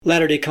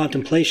Latter-day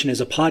Contemplation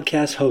is a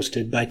podcast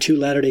hosted by two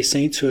Latter-day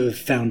Saints who have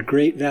found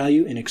great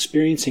value in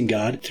experiencing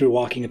God through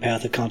walking a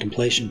path of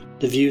contemplation.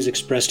 The views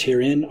expressed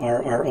herein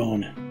are our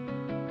own.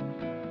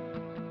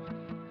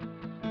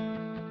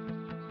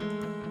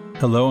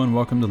 Hello and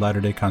welcome to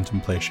Latter-day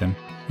Contemplation.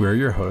 We're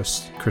your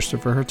hosts,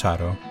 Christopher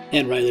Hurtado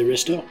And Riley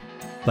Risto.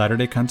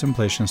 Latter-day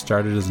Contemplation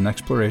started as an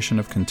exploration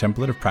of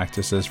contemplative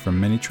practices from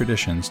many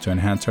traditions to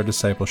enhance our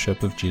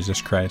discipleship of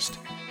Jesus Christ.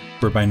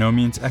 We're by no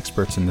means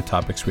experts in the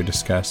topics we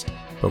discuss,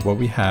 but what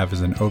we have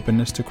is an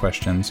openness to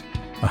questions,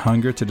 a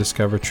hunger to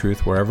discover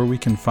truth wherever we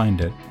can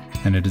find it,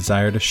 and a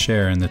desire to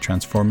share in the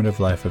transformative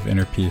life of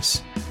inner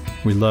peace.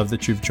 We love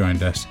that you've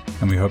joined us,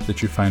 and we hope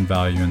that you find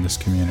value in this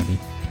community.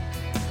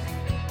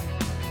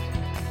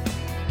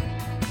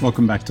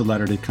 Welcome back to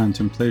Latter-day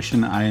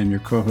Contemplation. I am your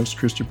co-host,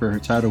 Christopher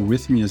Hurtado.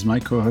 With me is my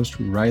co-host,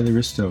 Riley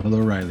Risto. Hello,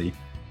 Riley.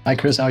 Hi,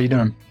 Chris. How are you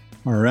doing?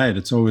 All right.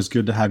 It's always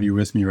good to have you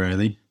with me,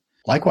 Riley.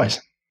 Likewise.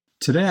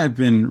 Today I've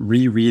been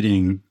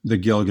rereading the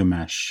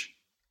Gilgamesh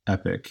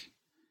epic.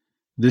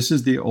 This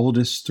is the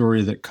oldest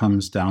story that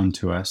comes down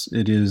to us.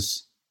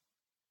 It's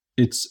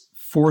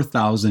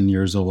 4,000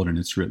 years old in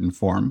its written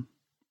form.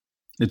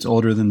 It's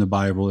older than the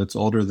Bible. It's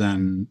older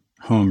than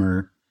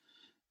Homer.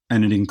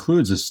 And it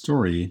includes a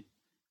story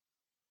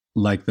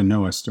like the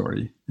Noah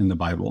story in the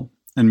Bible,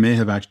 and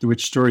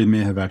which story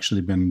may have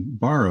actually been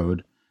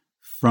borrowed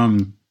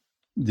from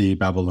the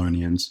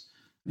Babylonians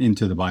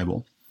into the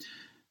Bible.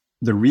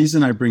 The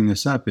reason I bring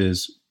this up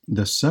is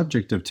the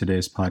subject of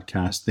today's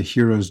podcast, The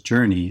Hero's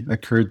Journey,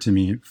 occurred to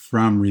me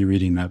from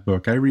rereading that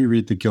book. I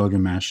reread the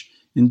Gilgamesh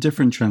in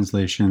different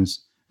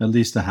translations at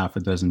least a half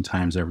a dozen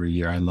times every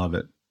year. I love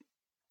it.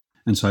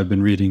 And so I've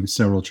been reading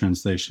several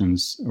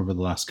translations over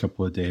the last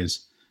couple of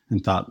days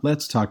and thought,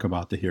 let's talk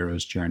about the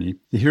hero's journey.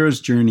 The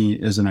hero's journey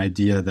is an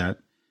idea that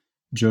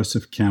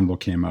Joseph Campbell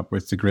came up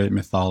with, the great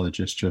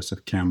mythologist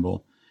Joseph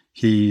Campbell.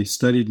 He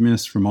studied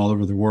myths from all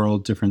over the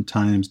world, different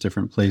times,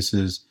 different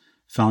places,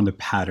 found a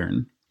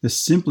pattern. The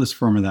simplest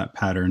form of that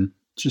pattern,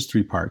 just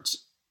 3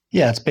 parts.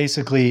 Yeah, it's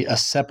basically a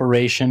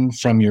separation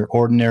from your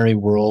ordinary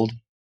world,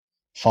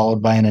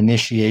 followed by an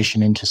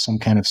initiation into some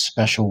kind of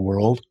special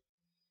world,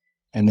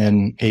 and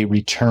then a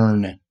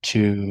return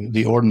to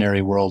the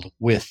ordinary world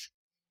with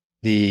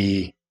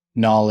the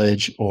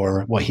knowledge,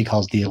 or what he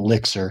calls the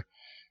elixir,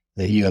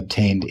 that you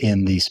obtained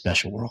in the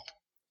special world.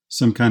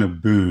 Some kind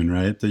of boon,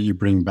 right, that you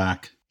bring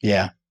back.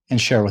 Yeah,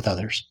 and share with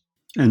others.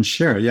 And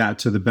share, yeah,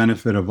 to the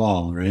benefit of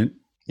all, right?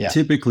 Yeah.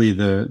 Typically,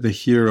 the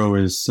hero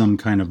is some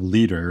kind of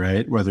leader,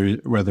 right? Whether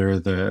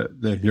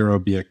the hero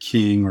be a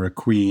king or a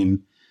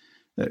queen.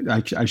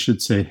 I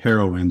should say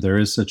heroine. There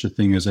is such a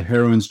thing as a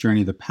heroine's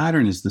journey. The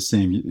pattern is the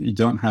same. You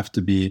don't have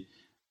to be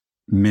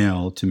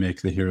male to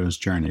make the hero's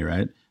journey,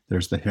 right?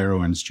 There's the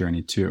heroine's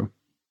journey too.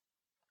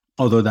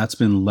 Although that's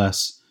been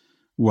less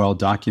well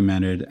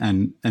documented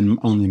and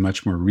only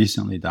much more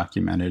recently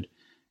documented,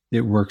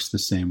 it works the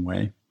same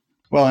way.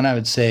 Well, and I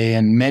would say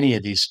in many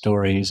of these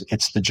stories,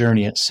 it's the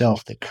journey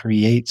itself that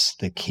creates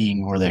the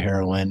king or the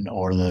heroine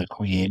or the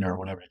queen or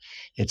whatever.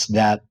 It's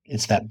that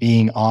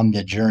being on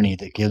the journey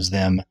that gives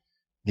them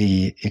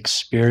the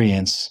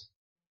experience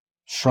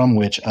from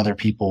which other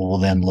people will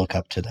then look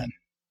up to them.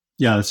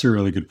 Yeah, that's a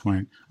really good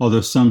point.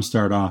 Although some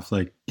start off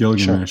like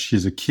Gilgamesh, sure.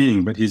 He's a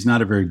king, but he's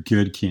not a very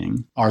good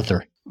king.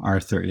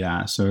 Arthur,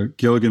 yeah. So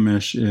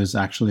Gilgamesh is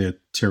actually a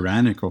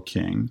tyrannical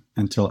king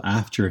until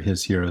after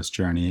his hero's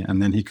journey.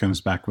 And then he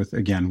comes back with,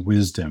 again,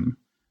 wisdom.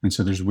 And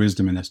so there's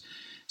wisdom in this.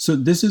 So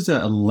this is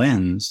a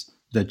lens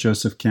that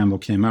Joseph Campbell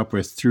came up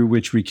with through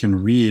which we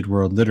can read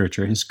world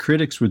literature. His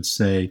critics would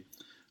say,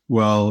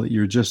 well,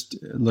 you're just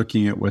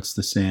looking at what's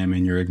the same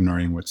and you're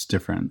ignoring what's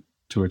different.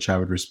 To which I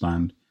would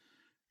respond,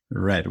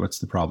 right, what's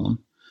the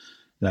problem?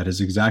 That is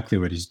exactly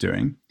what he's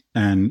doing.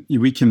 And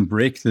we can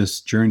break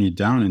this journey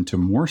down into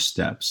more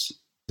steps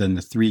than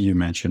the 3 you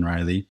mentioned,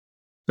 Riley.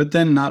 But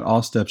then not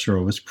all steps are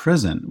always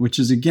present, which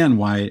is, again,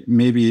 why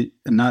maybe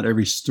not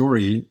every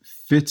story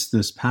fits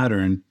this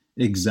pattern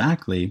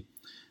exactly.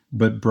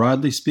 But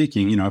broadly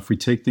speaking, if we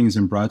take things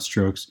in broad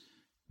strokes,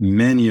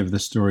 many of the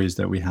stories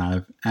that we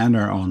have and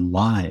our own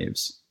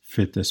lives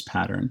fit this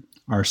pattern.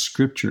 Our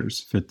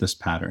scriptures fit this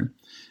pattern.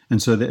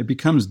 And so that it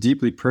becomes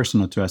deeply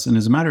personal to us. And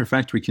as a matter of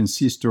fact, we can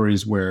see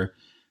stories where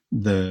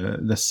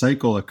the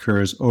cycle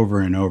occurs over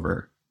and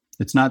over.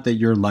 It's not that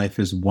your life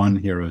is one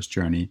hero's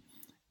journey.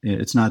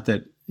 It's not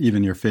that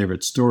even your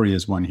favorite story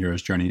is one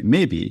hero's journey. It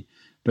may be,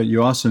 but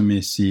you also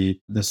may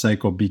see the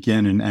cycle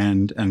begin and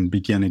end and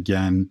begin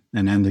again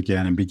and end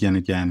again and begin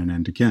again and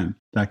end again.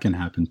 That can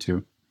happen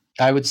too.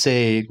 I would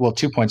say,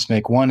 2 points to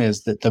make. One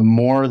is that the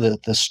more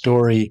that the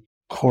story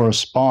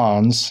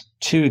corresponds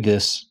to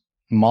this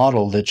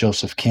model that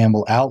Joseph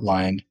Campbell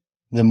outlined,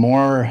 the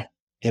more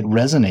it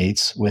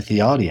resonates with the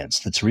audience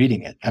that's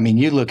reading it. I mean,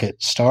 you look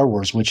at Star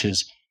Wars, which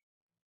is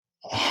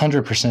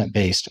 100%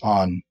 based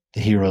on the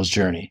hero's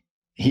journey.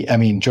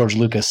 George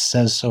Lucas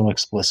says so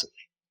explicitly.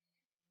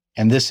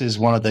 And this is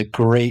one of the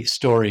great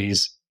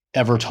stories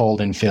ever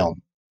told in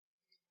film.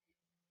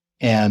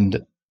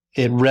 And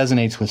it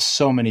resonates with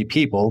so many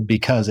people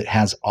because it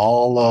has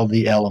all of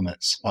the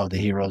elements of the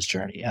hero's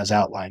journey as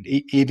outlined,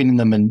 even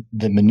in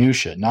the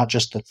minutia, not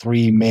just the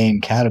three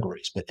main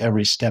categories, but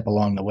every step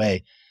along the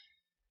way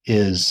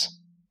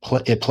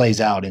it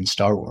plays out in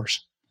Star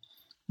Wars.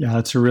 Yeah,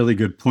 that's a really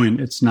good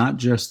point. It's not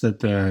just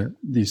that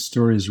these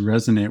stories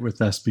resonate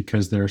with us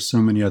because there are so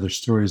many other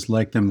stories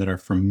like them that are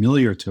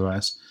familiar to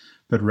us,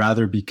 but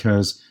rather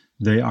because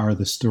they are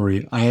the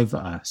story of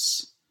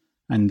us.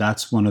 And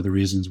that's one of the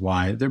reasons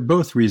why, they're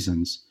both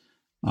reasons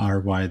are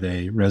why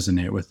they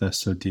resonate with us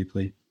so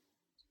deeply.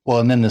 Well,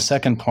 and then the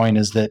second point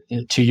is that,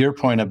 to your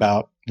point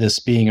about this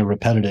being a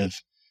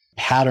repetitive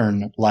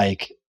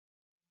pattern-like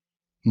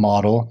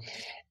model,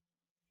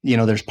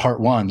 there's part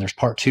one, there's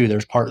part two,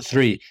 there's part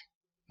three.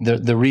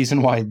 The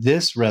reason why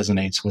this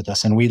resonates with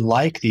us, and we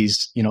like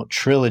these,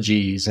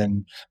 trilogies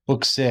and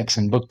book 6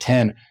 and book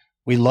 10,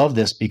 we love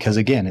this because,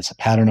 again, it's a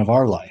pattern of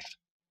our life.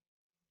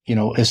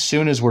 As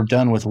soon as we're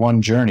done with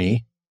one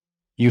journey,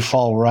 you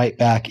fall right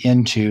back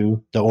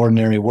into the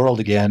ordinary world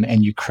again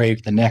and you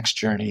crave the next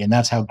journey. And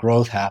that's how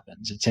growth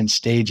happens. It's in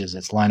stages.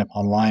 It's line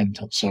upon line,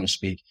 so to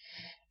speak.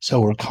 So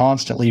we're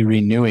constantly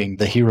renewing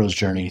the hero's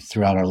journey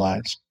throughout our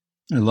lives.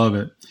 I love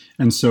it.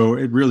 And so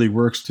it really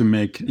works to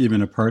make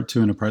even a part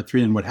 2 and a part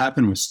 3. And what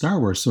happened with Star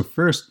Wars. So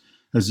first,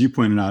 as you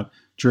pointed out,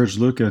 George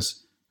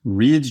Lucas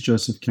reads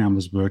Joseph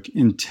Campbell's book,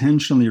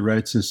 intentionally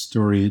writes his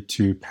story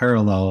to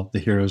parallel the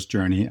hero's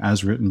journey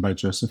as written by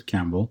Joseph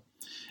Campbell.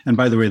 And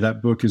by the way,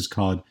 that book is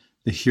called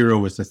The Hero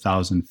with a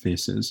Thousand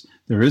Faces.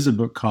 There is a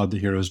book called The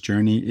Hero's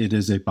Journey. It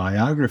is a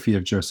biography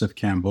of Joseph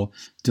Campbell,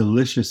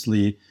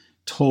 deliciously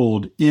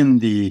told in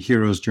the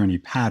hero's journey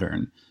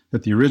pattern.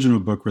 But the original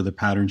book where the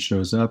pattern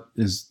shows up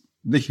is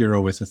The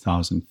Hero with a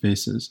Thousand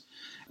Faces.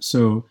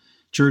 So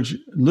George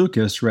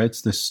Lucas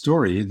writes this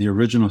story, the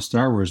original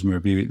Star Wars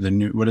movie, The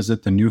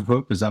New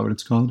Hope? Is that what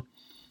it's called?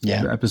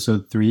 Yeah.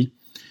 Episode 3,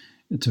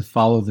 to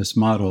follow this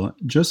model.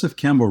 Joseph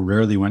Campbell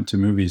rarely went to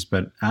movies,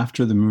 but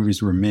after the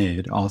movies were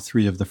made, all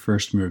 3 of the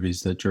first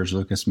movies that George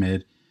Lucas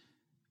made,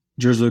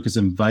 George Lucas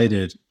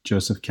invited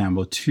Joseph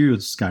Campbell to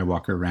the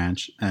Skywalker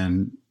Ranch,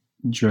 and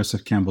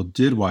Joseph Campbell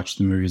did watch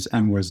the movies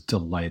and was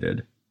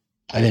delighted.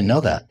 I didn't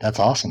know that. That's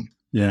awesome.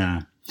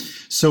 Yeah.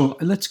 So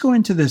let's go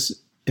into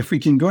this. If we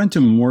can go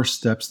into more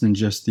steps than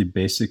just the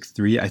basic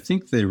 3, I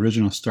think the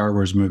original Star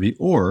Wars movie,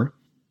 or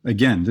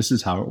again, this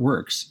is how it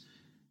works.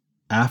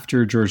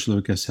 After George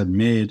Lucas had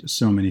made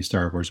so many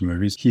Star Wars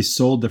movies, he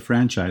sold the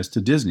franchise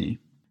to Disney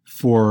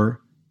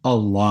for a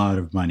lot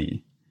of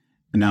money.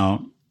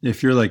 Now,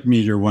 if you're like me,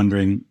 you're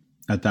wondering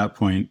at that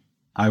point,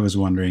 I was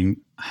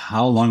wondering,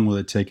 how long will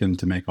it take him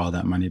to make all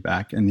that money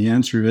back? And the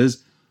answer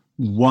is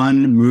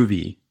 1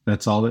 movie.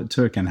 That's all it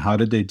took. And how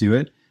did they do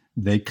it?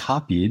 They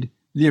copied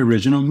the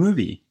original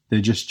movie.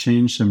 They just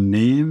changed some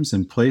names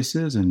and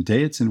places and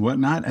dates and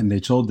whatnot, and they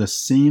told the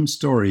same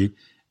story,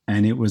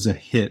 and it was a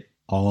hit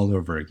all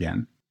over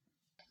again.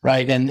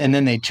 Right. And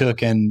then they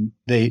took and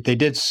they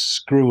did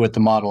screw with the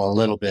model a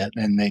little bit,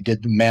 and they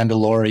did the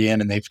Mandalorian,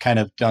 and they've kind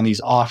of done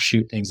these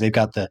offshoot things. They've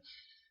got the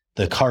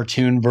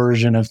cartoon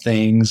version of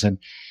things, and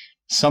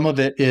some of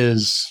it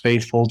is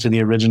faithful to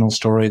the original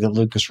story that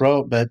Lucas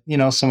wrote, but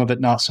some of it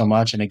not so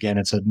much. And again,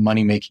 it's a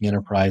money-making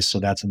enterprise, so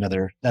that's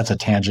a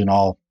tangent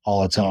all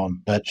its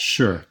own. But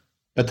sure.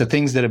 But the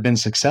things that have been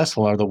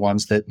successful are the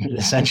ones that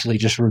essentially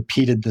just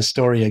repeated the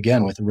story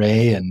again with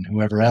Rey and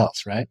whoever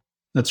else, right?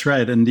 That's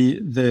right. And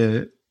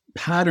the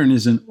pattern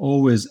isn't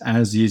always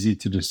as easy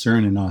to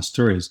discern in all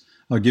stories.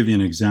 I'll give you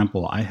an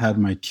example. I had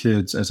my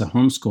kids, as a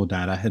homeschool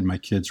dad, I had my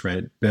kids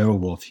write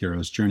Beowulf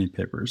Hero's Journey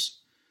papers.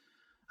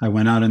 I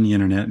went out on the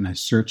internet and I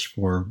searched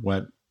for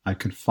what I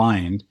could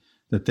find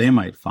that they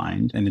might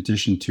find, in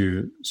addition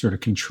to sort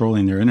of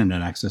controlling their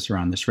internet access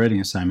around this writing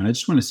assignment. I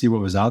just want to see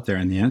what was out there.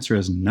 And the answer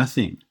is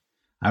nothing.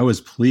 I was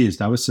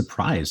pleased. I was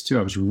surprised too.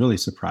 I was really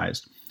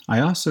surprised.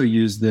 I also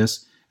use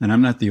this, and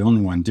I'm not the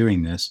only one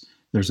doing this.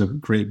 There's a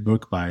great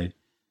book by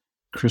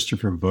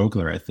Christopher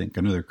Vogler, I think,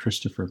 another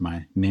Christopher,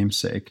 my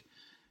namesake,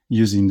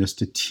 using this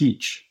to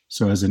teach.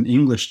 So as an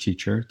English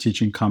teacher,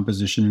 teaching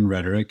composition and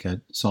rhetoric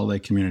at Salt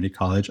Lake Community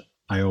College,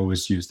 I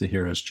always use the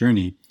hero's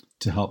journey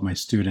to help my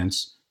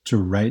students to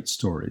write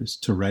stories,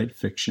 to write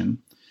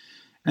fiction.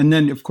 And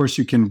then, of course,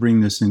 you can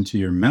bring this into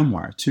your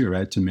memoir too,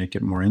 right? To make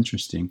it more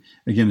interesting.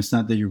 Again, it's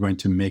not that you're going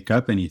to make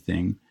up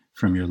anything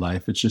from your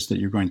life. It's just that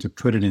you're going to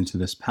put it into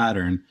this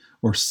pattern,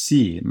 or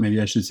see, maybe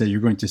I should say, you're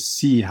going to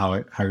see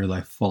how your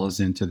life falls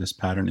into this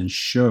pattern and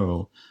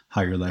show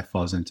how your life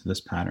falls into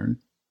this pattern.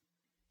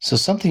 So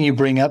something you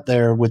bring up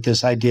there with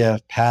this idea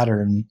of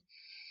pattern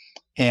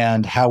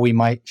and how we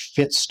might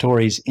fit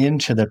stories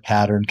into the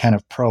pattern kind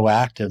of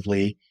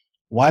proactively.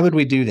 Why would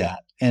we do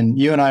that? And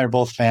you and I are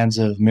both fans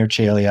of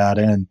Mircea Eliade,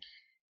 and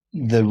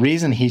the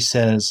reason he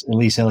says, at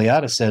least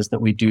Eliade says,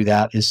 that we do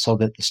that is so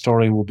that the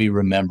story will be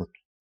remembered.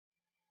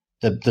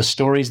 The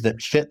stories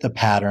that fit the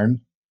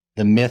pattern,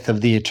 the myth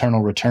of the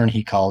eternal return,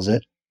 he calls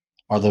it,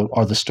 are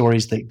the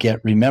stories that get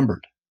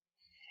remembered.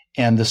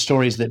 And the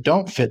stories that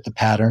don't fit the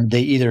pattern,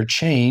 they either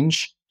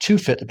change to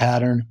fit the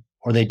pattern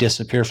or they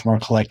disappear from our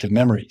collective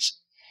memories.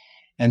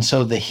 And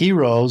so the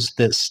heroes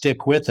that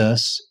stick with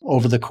us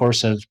over the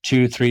course of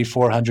 200, 300,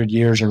 400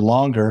 years or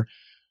longer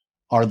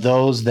are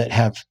those that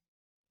have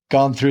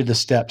gone through the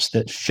steps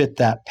that fit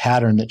that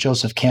pattern that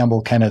Joseph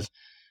Campbell kind of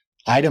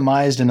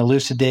itemized and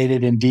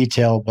elucidated in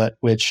detail, but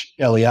which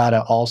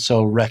Eliade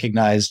also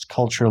recognized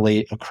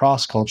culturally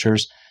across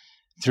cultures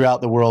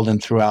throughout the world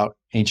and throughout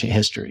ancient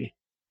history.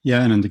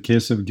 Yeah, and in the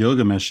case of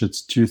Gilgamesh,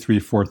 it's 2,000,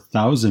 3,000,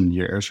 4,000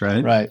 years,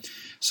 right? Right.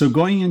 So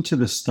going into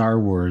the Star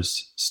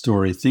Wars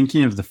story,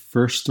 thinking of the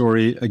first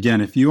story,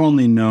 again, if you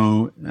only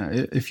know,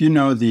 if you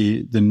know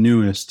the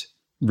newest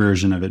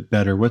version of it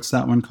better, what's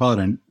that one called?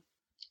 And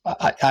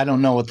I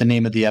don't know what the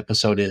name of the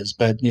episode is,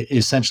 but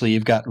essentially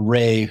you've got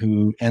Rey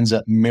who ends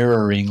up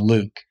mirroring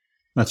Luke.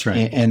 That's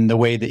right. And the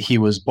way that he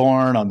was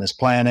born on this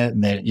planet,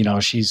 and that, you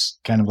know, she's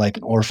kind of like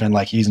an orphan,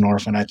 like he's an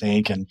orphan, I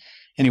think. And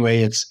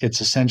anyway, it's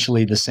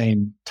essentially the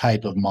same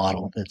type of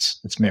model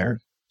that's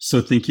mirrored.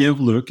 So thinking of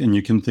Luke, and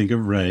you can think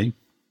of Rey,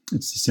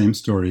 it's the same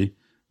story.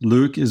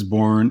 Luke is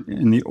born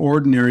in the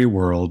ordinary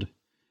world.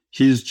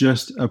 He's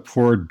just a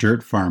poor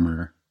dirt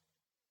farmer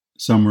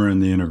somewhere in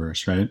the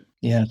universe, right?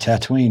 Yeah,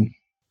 Tatooine.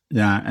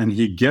 Yeah, and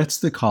he gets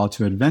the call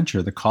to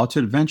adventure. The call to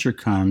adventure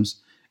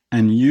comes,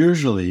 and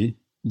usually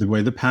the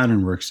way the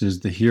pattern works is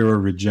the hero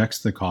rejects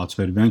the call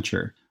to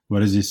adventure.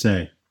 What does he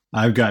say?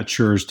 I've got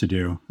chores to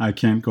do. I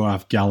can't go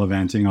off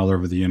gallivanting all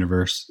over the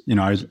universe, you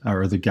know,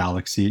 or the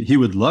galaxy. He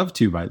would love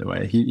to, by the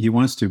way. He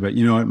wants to, but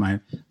you know what?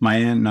 My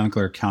aunt and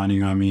uncle are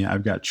counting on me.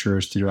 I've got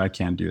chores to do. I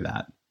can't do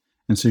that.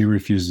 And so he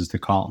refuses the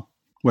call.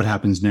 What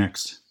happens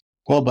next?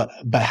 Well, but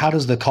how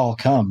does the call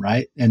come,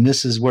 right? And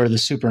this is where the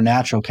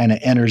supernatural kind of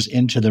enters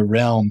into the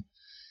realm.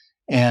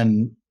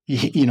 And,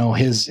 you know,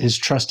 his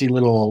trusty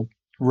little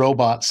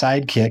robot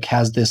sidekick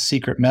has this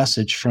secret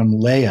message from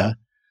Leia.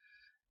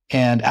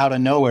 And out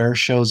of nowhere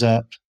shows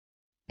up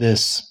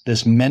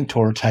this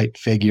mentor type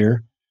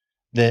figure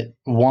that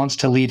wants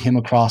to lead him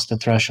across the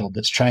threshold,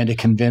 that's trying to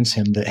convince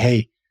him that,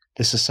 hey,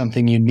 this is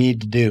something you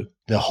need to do.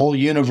 The whole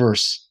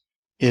universe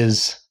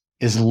is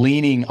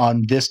leaning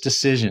on this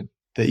decision.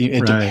 That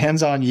it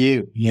depends on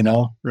you, you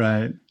know?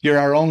 Right. You're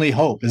our only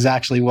hope is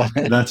actually what,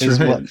 what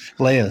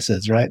Leia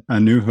says, right? A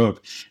new hope.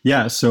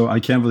 Yeah, so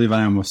I can't believe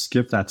I almost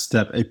skipped that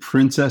step. A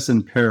princess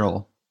in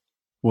peril.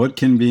 What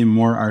can be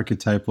more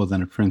archetypal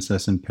than a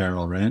princess in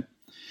peril, right?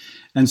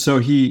 And so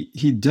he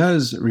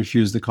does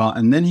refuse the call,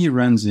 and then he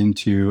runs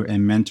into a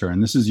mentor,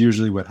 and this is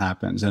usually what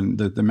happens. And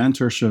the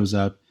mentor shows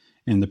up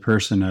in the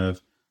person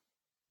of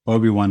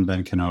Obi-Wan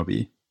Ben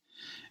Kenobi.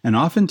 And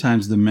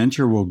oftentimes the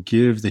mentor will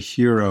give the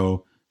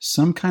hero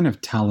some kind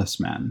of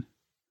talisman.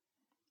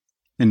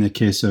 In the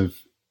case of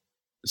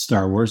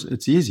Star Wars,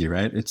 it's easy,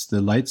 right? It's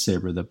the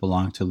lightsaber that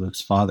belonged to Luke's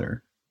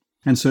father.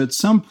 And so at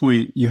some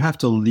point, you have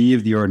to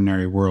leave the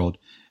ordinary world.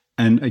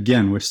 And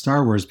again, with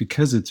Star Wars,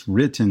 because it's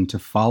written to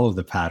follow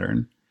the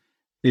pattern,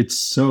 it's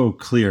so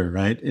clear,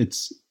 right?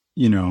 It's,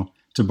 you know,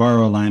 to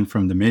borrow a line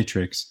from The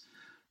Matrix,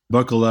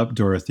 buckle up,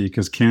 Dorothy,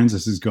 because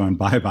Kansas is going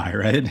bye-bye,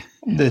 right?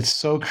 That's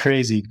so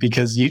crazy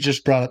because you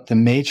just brought up The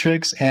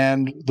Matrix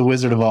and The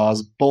Wizard of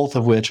Oz, both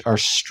of which are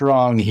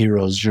strong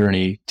hero's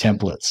journey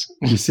templates.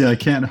 You see, I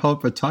can't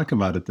help but talk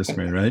about it this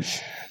way, right?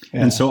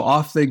 Yeah. And so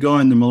off they go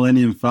in the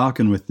Millennium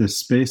Falcon with this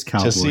space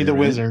cowboy. To see the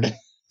wizard.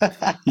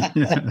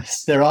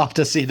 Yes. They're off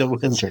to see the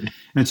wizard.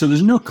 And so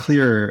there's no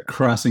clearer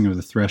crossing of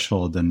the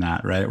threshold than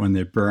that, right? When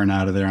they burn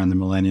out of there on the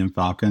Millennium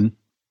Falcon,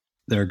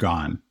 they're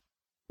gone.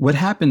 What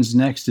happens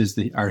next is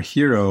our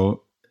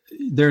hero,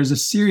 there's a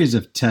series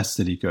of tests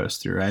that he goes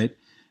through, right?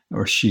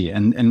 Or she.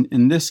 And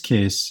in this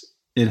case,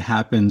 it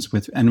happens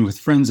with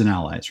friends and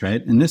allies,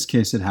 right? In this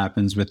case, it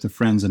happens with the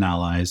friends and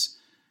allies,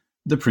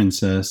 the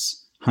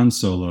princess, Han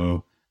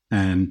Solo,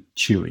 and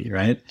Chewie,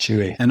 right?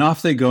 Chewie. And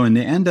off they go, and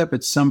they end up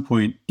at some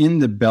point in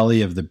the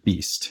belly of the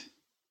beast.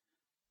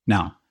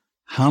 Now,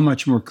 how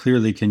much more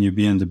clearly can you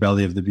be in the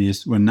belly of the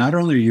beast when not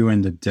only are you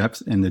in the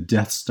depth in the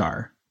Death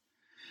Star,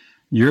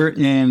 you're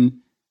in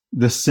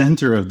the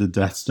center of the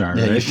Death Star,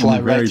 right? You fly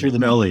right through the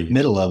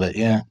middle of it,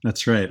 yeah.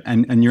 That's right.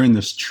 And you're in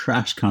this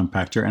trash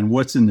compactor. And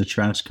what's in the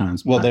trash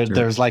compactor? Well,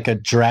 there's like a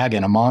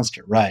dragon, a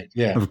monster, right?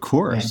 Yeah. Of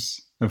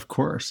course. Yeah. Of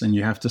course. And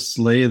you have to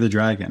slay the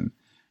dragon,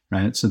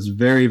 right? So it's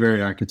very,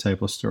 very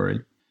archetypal story.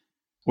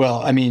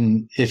 Well, I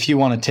mean, if you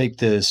want to take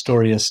the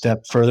story a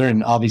step further,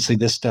 and obviously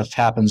this stuff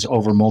happens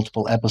over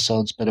multiple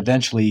episodes, but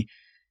eventually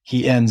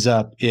he ends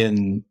up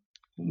in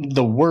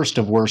the worst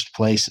of worst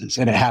places,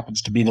 and it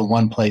happens to be the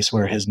one place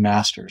where his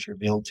master is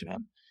revealed to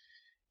him.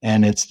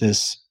 And it's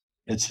this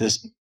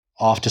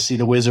off to see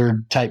the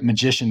wizard type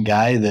magician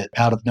guy that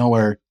out of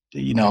nowhere,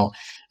 you know,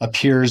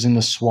 appears in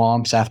the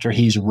swamps after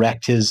he's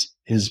wrecked his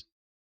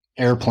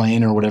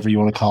airplane or whatever you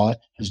want to call it,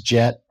 his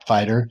jet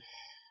fighter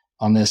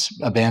on this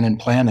abandoned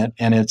planet.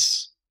 And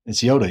it's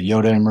Yoda.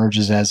 Yoda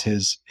emerges as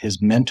his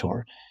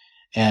mentor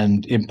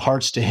and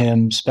imparts to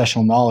him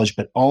special knowledge,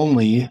 but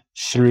only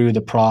through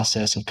the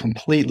process of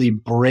completely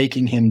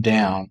breaking him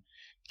down,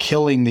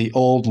 killing the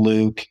old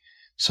Luke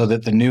so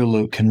that the new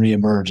Luke can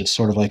reemerge. It's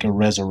sort of like a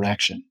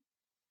resurrection.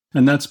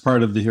 And that's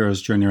part of the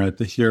hero's journey, right?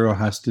 The hero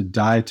has to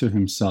die to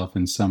himself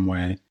in some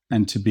way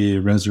and to be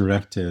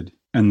resurrected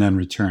and then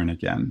return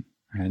again,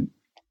 right?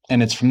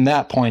 And it's from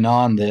that point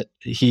on that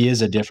he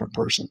is a different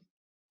person.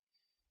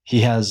 He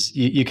has,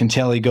 you can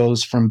tell he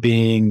goes from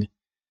being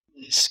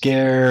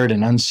scared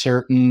and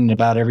uncertain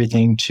about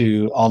everything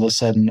to all of a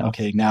sudden,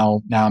 okay,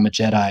 now I'm a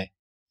Jedi.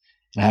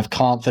 And I have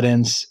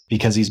confidence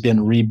because he's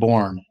been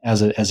reborn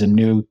as a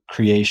new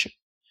creation.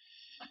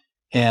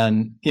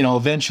 And,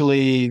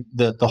 eventually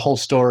the whole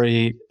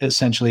story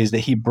essentially is that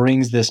he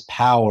brings this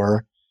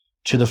power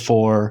to the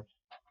fore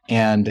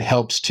and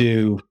helps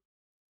to,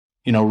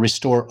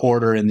 restore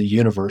order in the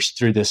universe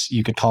through this,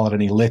 you could call it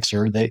an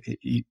elixir.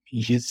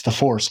 It's the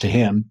Force to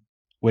him,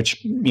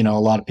 which, a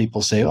lot of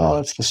people say, oh,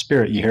 that's the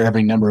Spirit. You hear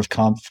every number of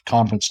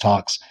conference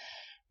talks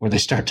where they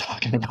start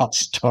talking about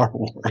Star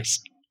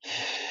Wars.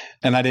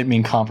 And I didn't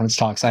mean conference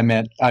talks. I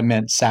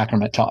meant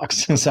sacrament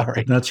talks.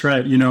 Sorry. That's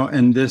right.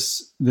 And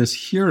this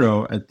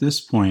hero at this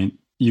point,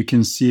 you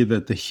can see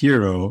that the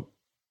hero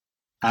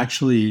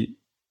actually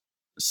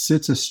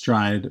sits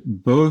astride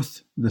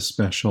both the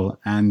special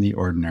and the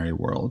ordinary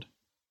world.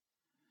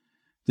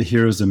 The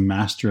hero is a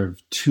master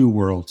of two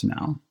worlds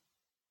now.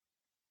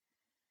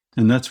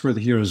 And that's where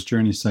the hero's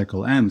journey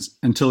cycle ends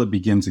until it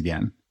begins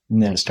again.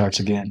 And then it starts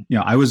again.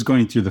 I was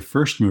going through the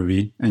first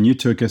movie and you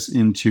took us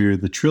into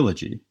the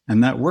trilogy,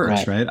 and that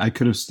works, right? I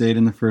could have stayed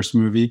in the first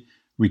movie.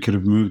 We could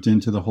have moved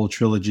into the whole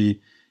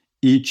trilogy.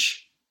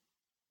 Each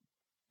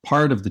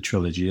part of the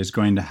trilogy is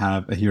going to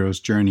have a hero's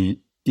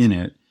journey in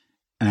it,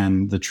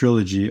 and the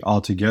trilogy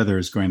altogether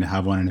is going to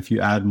have one. And if you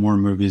add more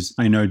movies,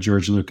 I know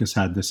George Lucas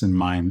had this in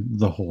mind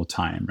the whole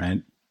time,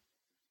 right?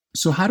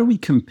 So how do we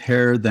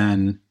compare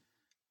then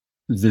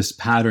this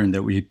pattern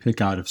that we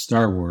pick out of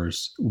Star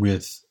Wars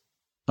with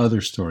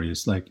other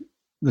stories, like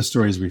the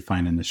stories we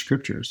find in the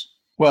scriptures?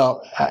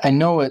 Well, I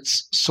know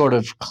it's sort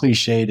of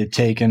cliche to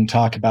take and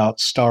talk about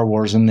Star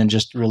Wars and then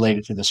just relate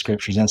it to the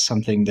scriptures. That's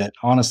something that,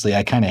 honestly,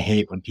 I kind of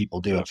hate when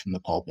people do it from the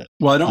pulpit.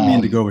 Well, I don't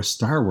mean to go with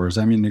Star Wars.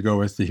 I mean to go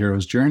with the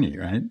hero's journey,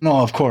 right? No,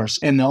 of course.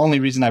 And the only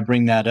reason I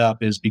bring that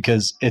up is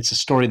because it's a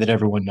story that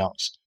everyone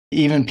knows.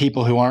 Even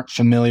people who aren't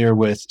familiar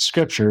with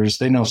scriptures,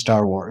 they know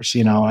Star Wars,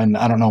 and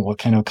I don't know what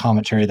kind of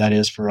commentary that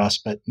is for us,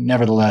 but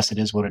nevertheless, it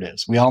is what it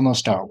is. We all know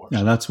Star Wars.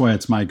 Yeah, that's why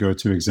it's my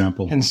go-to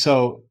example. And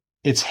so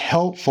it's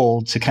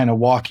helpful to kind of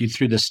walk you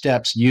through the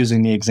steps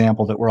using the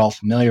example that we're all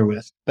familiar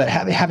with. But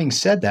having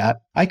said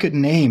that, I could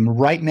name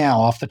right now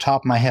off the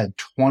top of my head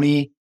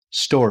 20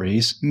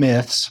 stories,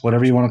 myths,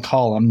 whatever you want to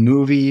call them,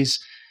 movies,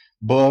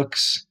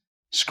 books,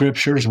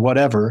 scriptures,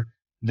 whatever,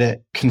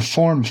 that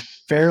conform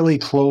fairly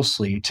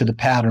closely to the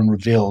pattern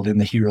revealed in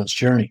the hero's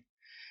journey.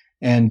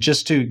 And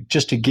just to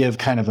give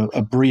kind of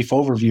a brief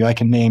overview, I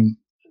can name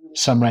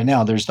some right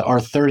now. There's the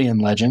Arthurian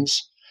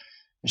legends,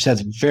 which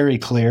that's very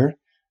clear.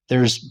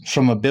 There's,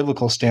 from a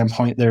biblical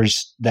standpoint,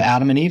 there's the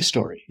Adam and Eve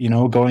story,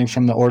 going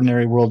from the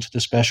ordinary world to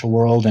the special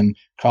world and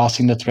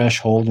crossing the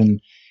threshold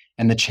and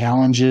the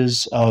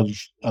challenges of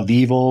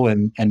evil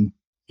and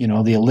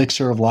the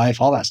elixir of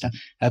life, all that stuff.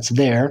 That's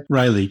there.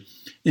 Riley,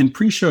 in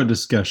pre-show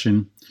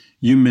discussion,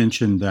 you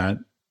mentioned that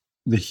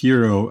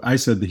I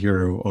said the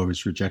hero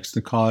always rejects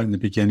the call in the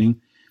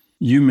beginning.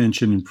 You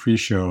mentioned in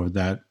pre-show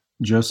that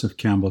Joseph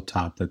Campbell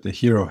taught that the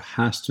hero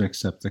has to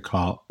accept the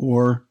call,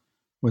 or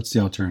what's the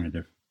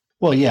alternative?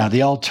 Well, yeah,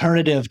 the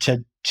alternative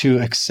to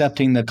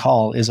accepting the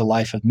call is a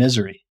life of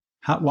misery.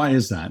 Why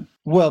is that?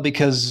 Well,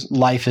 because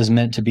life is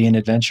meant to be an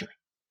adventure.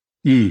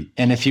 And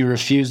if you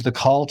refuse the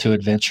call to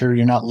adventure,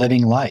 you're not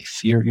living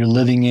life. You're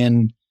living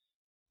in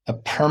a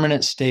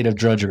permanent state of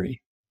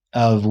drudgery,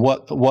 of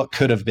what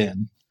could have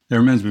been. That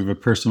reminds me of a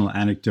personal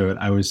anecdote.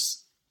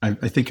 I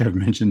think I've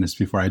mentioned this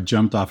before. I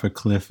jumped off a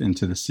cliff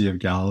into the Sea of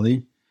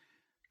Galilee,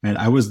 and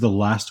I was the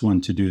last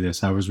one to do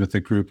this. I was with a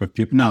group of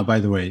people. Now, by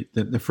the way,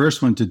 the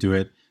first one to do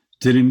it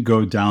didn't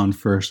go down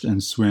first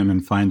and swim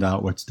and find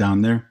out what's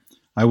down there.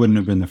 I wouldn't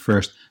have been the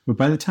first. But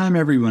by the time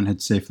everyone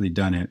had safely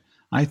done it,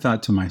 I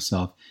thought to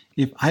myself,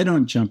 if I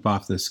don't jump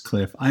off this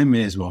cliff, I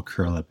may as well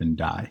curl up and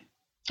die.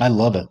 I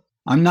love it.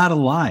 I'm not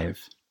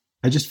alive.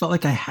 I just felt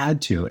like I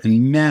had to.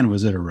 And man,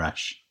 was it a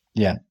rush.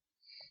 Yeah.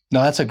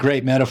 No, that's a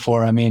great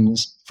metaphor. I mean,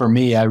 for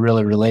me, I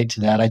really relate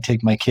to that. I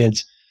take my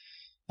kids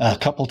a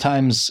couple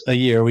times a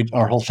year.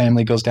 Our whole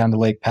family goes down to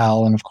Lake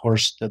Powell. And of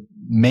course, the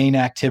main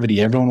activity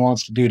everyone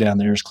wants to do down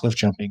there is cliff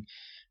jumping,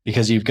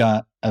 because you've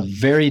got a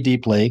very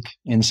deep lake,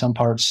 in some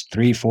parts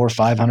 300, 400,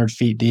 500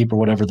 feet deep or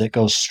whatever, that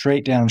goes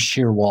straight down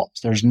sheer walls.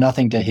 There's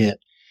nothing to hit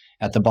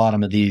at the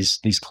bottom of these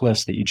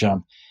cliffs that you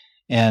jump.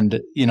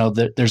 And,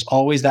 there's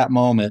always that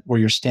moment where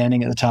you're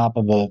standing at the top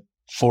of a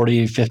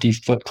 40,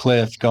 50-foot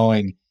cliff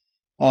going,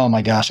 oh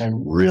my gosh, I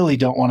really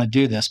don't want to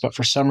do this. But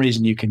for some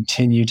reason, you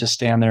continue to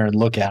stand there and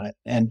look at it.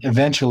 And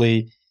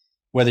eventually,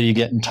 whether you're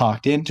getting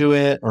talked into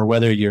it or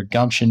whether your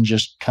gumption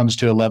just comes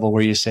to a level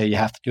where you say you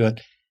have to do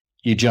it,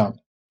 you jump.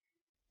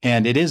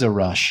 And it is a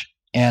rush.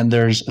 And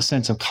there's a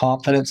sense of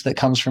confidence that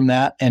comes from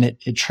that. And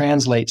it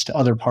translates to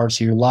other parts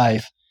of your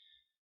life.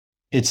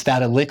 It's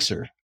that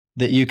elixir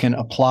that you can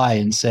apply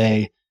and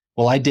say,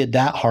 well, I did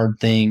that hard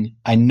thing.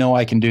 I know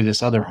I can do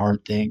this other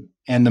hard thing.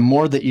 And the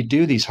more that you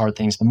do these hard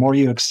things, the more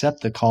you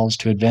accept the calls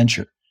to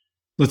adventure.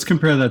 Let's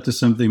compare that to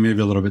something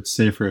maybe a little bit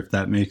safer if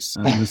that makes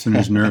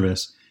listeners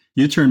nervous.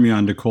 You turned me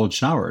on to cold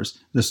showers.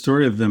 The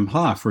story of Wim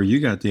Hof, where you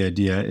got the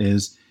idea,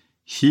 is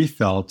he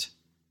felt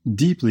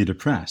deeply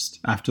depressed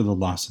after the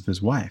loss of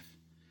his wife.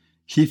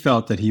 He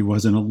felt that he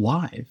wasn't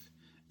alive.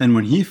 And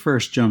when he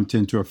first jumped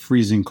into a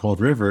freezing cold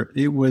river,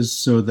 it was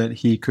so that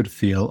he could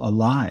feel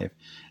alive.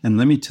 And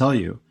let me tell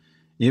you,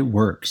 it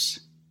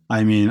works.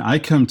 I mean, I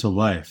come to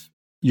life.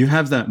 You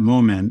have that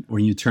moment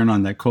when you turn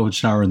on that cold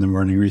shower in the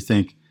morning where you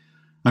think,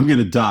 I'm going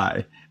to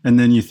die. And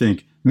then you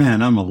think,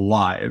 man, I'm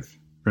alive,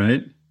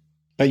 right?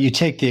 But you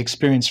take the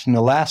experience from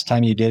the last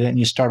time you did it and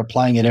you start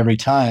applying it every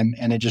time,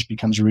 and it just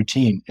becomes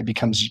routine. It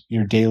becomes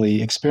your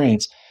daily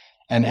experience.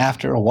 And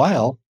after a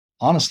while,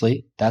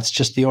 honestly, that's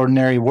just the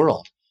ordinary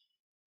world.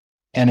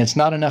 And it's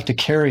not enough to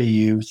carry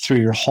you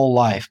through your whole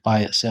life by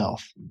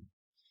itself.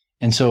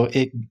 And so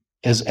it,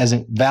 as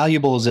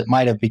valuable as it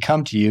might have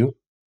become to you,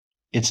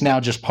 it's now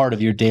just part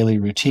of your daily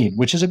routine,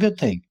 which is a good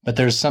thing. But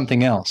there's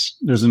something else.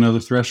 There's another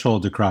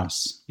threshold to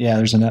cross. Yeah,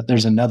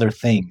 there's another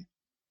thing.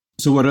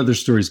 So what other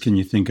stories can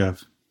you think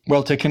of?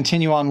 Well, to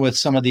continue on with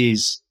some of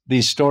these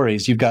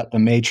stories, you've got The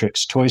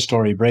Matrix, Toy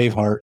Story,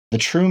 Braveheart. The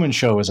Truman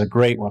Show is a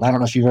great one. I don't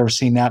know if you've ever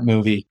seen that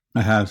movie.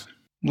 I have.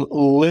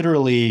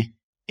 Literally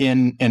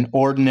in an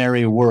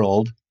ordinary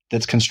world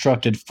that's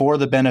constructed for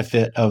the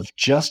benefit of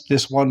just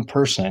this one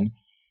person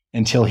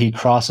until he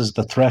crosses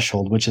the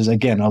threshold, which is,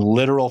 again, a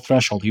literal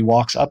threshold. He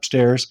walks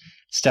upstairs,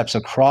 steps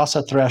across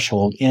a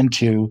threshold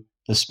into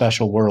the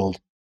special world.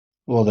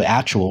 Well, the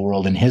actual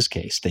world in his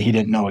case that he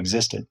didn't know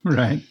existed.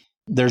 Right.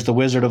 There's The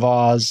Wizard of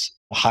Oz,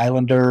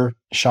 Highlander,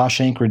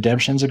 Shawshank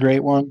Redemption's a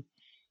great one.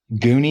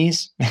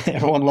 Goonies.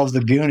 Everyone loves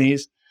the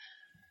Goonies.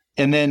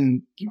 And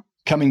then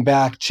coming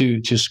back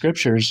to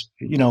scriptures,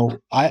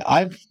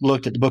 I've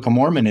looked at the Book of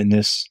Mormon in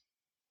this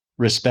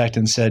respect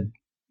and said,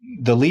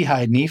 the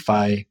Lehi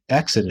Nephi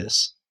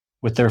Exodus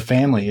with their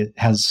family, it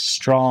has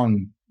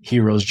strong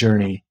hero's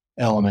journey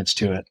elements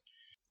to it.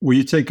 Will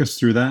you take us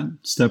through that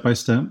step by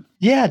step?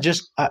 Yeah,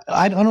 just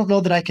I don't know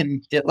that I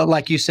can,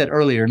 like you said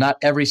earlier, not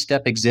every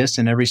step exists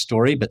in every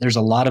story, but there's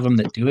a lot of them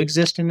that do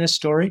exist in this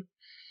story.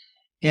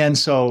 And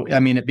so, I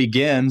mean, it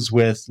begins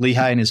with Lehi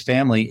and his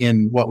family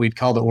in what we'd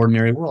call the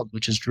ordinary world,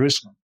 which is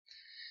Jerusalem.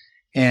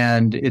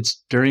 And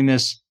it's during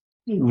this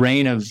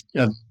reign of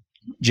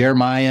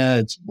Jeremiah,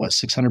 it's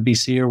 600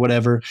 BC or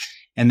whatever.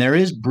 And there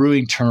is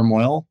brewing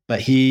turmoil,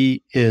 but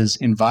he is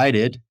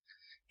invited,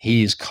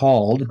 he is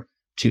called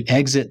to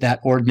exit that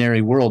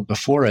ordinary world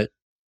before it,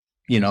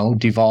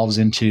 devolves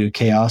into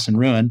chaos and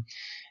ruin.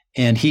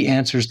 And he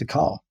answers the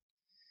call.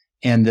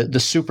 And the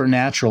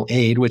supernatural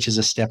aid, which is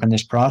a step in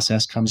this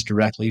process, comes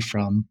directly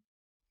from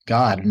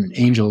God and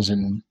angels.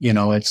 And,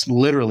 it's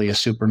literally a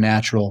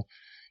supernatural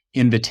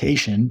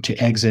invitation to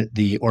exit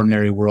the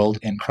ordinary world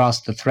and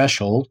cross the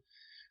threshold,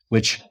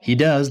 which he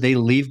does. They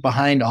leave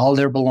behind all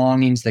their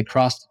belongings. They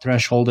cross the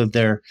threshold of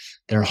their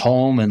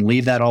home and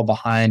leave that all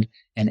behind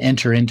and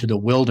enter into the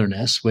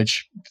wilderness,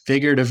 which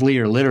figuratively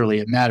or literally,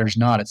 it matters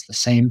not. It's the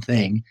same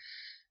thing.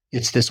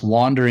 It's this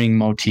wandering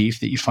motif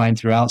that you find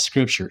throughout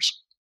scriptures.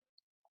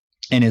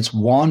 And it's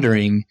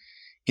wandering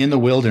in the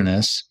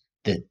wilderness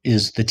that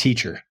is the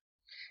teacher.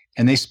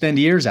 And they spend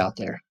years out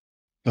there.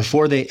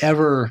 Before they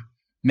ever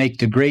make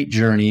the great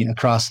journey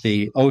across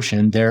the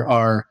ocean, there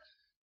are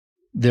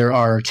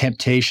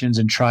temptations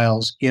and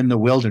trials in the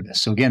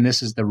wilderness. So again,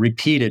 this is the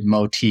repeated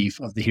motif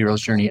of the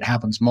hero's journey. It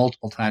happens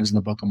multiple times in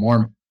the Book of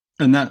Mormon.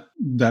 And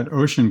that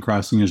ocean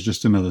crossing is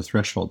just another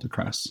threshold to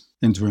cross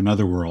into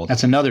another world.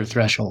 That's another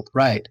threshold,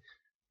 right?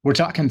 We're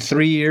talking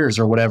 3 years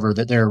or whatever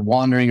that they're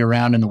wandering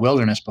around in the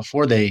wilderness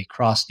before they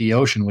cross the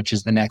ocean, which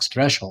is the next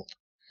threshold.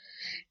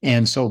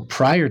 And so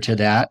prior to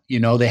that,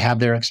 they have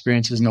their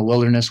experiences in the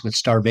wilderness with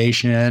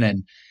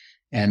starvation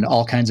and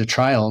all kinds of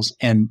trials.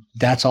 And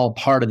that's all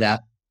part of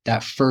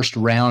that first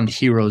round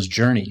hero's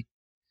journey.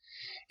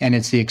 And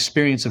it's the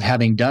experience of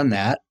having done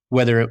that,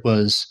 whether it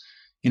was,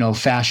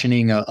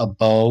 fashioning a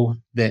bow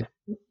that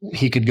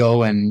he could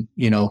go and,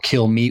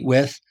 kill meat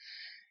with,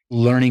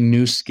 learning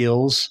new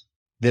skills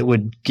that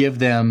would give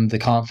them the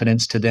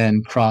confidence to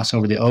then cross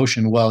over the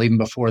ocean. Well, even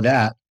before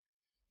that,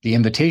 the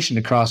invitation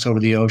to cross over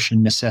the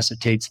ocean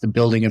necessitates the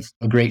building of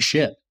a great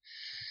ship.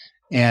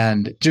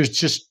 And there's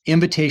just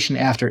invitation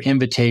after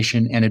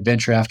invitation and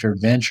adventure after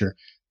adventure.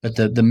 But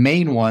the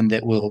main one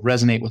that will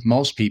resonate with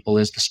most people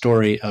is the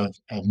story of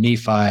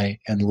Nephi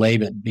and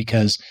Laban,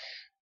 because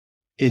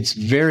it's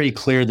very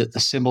clear that the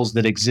symbols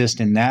that exist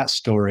in that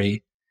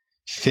story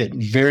fit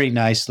very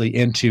nicely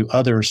into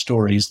other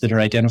stories that are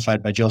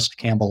identified by Joseph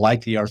Campbell,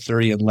 like the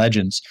Arthurian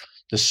legends,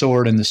 the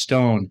sword and the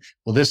stone.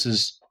 Well, this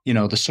is,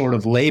 the sword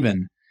of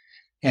Laban.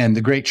 And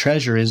the great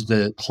treasure is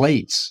the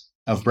plates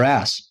of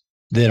brass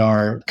that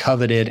are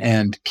coveted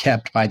and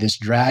kept by this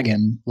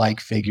dragon-like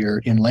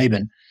figure in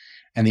Laban.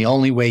 And the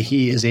only way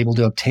he is able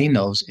to obtain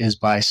those is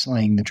by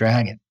slaying the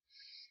dragon.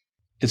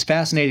 It's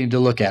fascinating to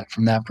look at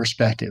from that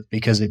perspective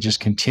because it just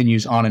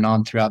continues on and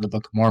on throughout the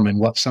Book of Mormon,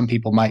 what some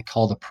people might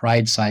call the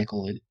pride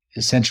cycle.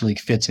 essentially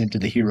fits into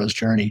the hero's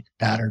journey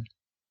pattern.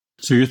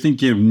 So you're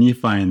thinking of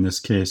Nephi in this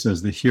case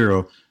as the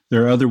hero.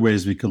 There are other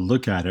ways we could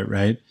look at it,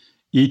 right?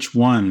 Each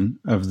one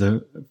of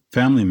the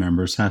family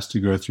members has to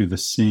go through the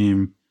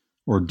same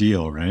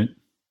ordeal, right?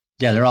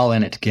 Yeah, they're all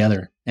in it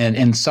together.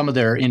 And some of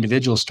their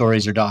individual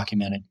stories are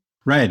documented.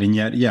 Right. And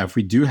yet, yeah, if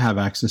we do have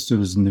access to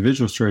those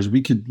individual stories,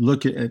 we could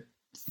look at it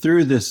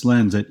through this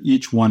lens at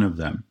each one of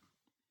them.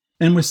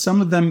 And with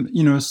some of them,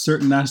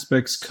 certain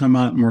aspects come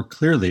out more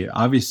clearly.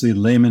 Obviously,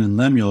 Laman and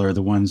Lemuel are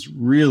the ones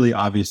really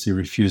obviously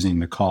refusing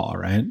the call,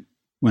 right?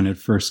 When it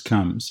first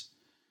comes.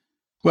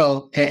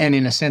 Well, and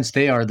in a sense,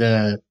 they are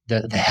the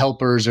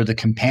helpers or the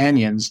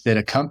companions that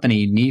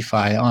accompany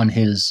Nephi on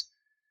his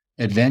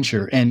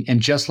adventure. And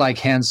just like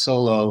Han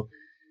Solo,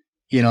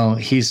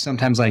 he's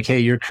sometimes like, "Hey,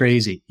 you're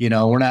crazy.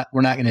 We're not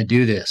going to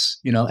do this."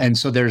 And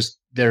so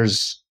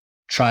there's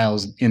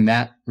trials in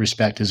that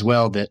respect as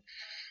well that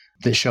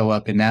show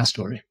up in that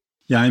story.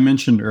 Yeah, I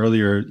mentioned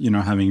earlier,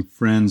 having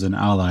friends and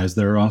allies.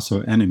 There are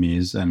also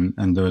enemies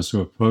and those who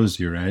oppose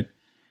you, right?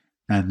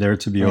 And they're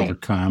to be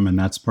overcome, and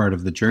that's part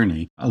of the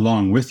journey,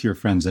 along with your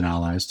friends and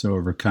allies, to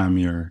overcome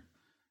your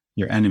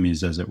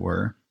enemies, as it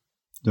were,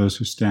 those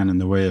who stand in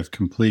the way of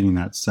completing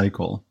that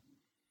cycle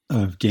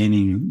of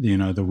gaining,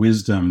 the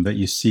wisdom that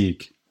you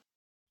seek.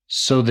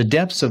 So the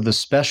depths of the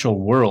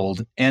special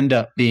world end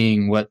up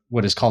being what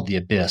is called the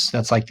abyss.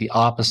 That's like the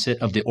opposite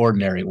of the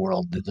ordinary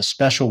world. The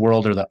special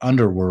world, or the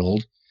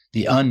underworld,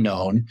 the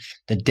unknown,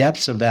 the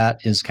depths of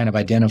that is kind of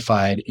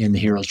identified in the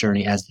hero's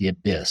journey as the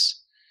abyss.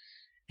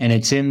 And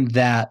it's in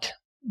that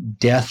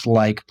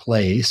death-like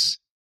place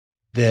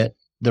that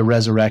the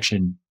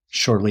resurrection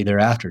shortly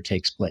thereafter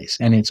takes place.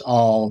 And it's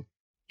all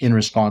in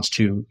response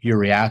to your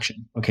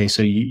reaction. Okay,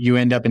 so you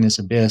end up in this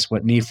abyss.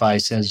 What Nephi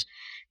says,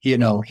 he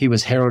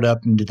was harrowed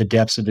up into the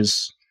depths of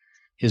his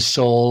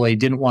soul. He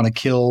didn't want to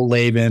kill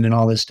Laban and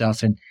all this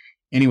stuff. And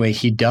anyway,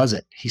 he does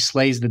it. He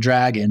slays the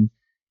dragon,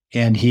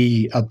 and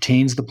he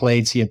obtains the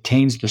plates. He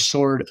obtains the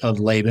sword of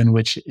Laban,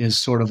 which is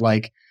sort of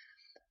like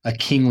a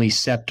kingly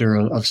scepter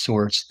of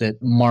sorts that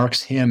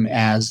marks him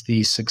as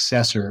the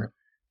successor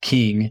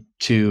king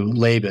to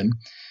Laban.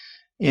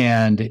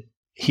 And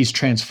he's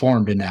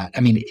transformed in that. I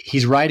mean,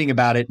 he's writing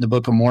about it in the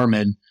Book of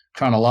Mormon,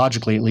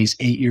 chronologically, at least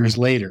 8 years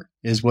later,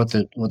 is what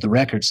the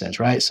record says,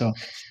 right? So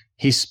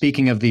he's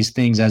speaking of these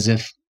things as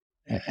if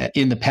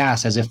in the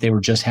past, as if they were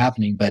just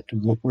happening, but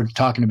we're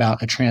talking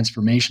about a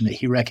transformation that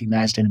he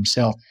recognized in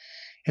himself.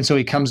 And so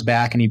he comes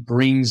back and he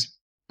brings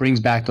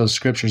back those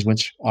scriptures,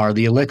 which are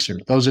the elixir.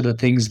 Those are the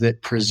things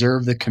that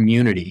preserve the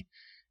community,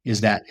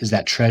 is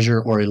that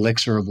treasure or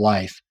elixir of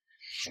life.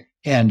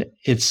 And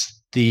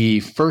it's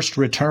the first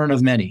return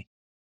of many.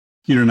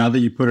 Now that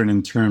you put it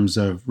in terms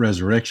of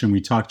resurrection,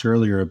 we talked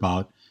earlier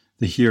about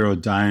the hero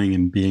dying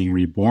and being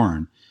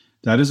reborn.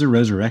 That is a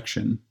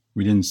resurrection.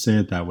 We didn't say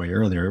it that way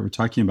earlier. We're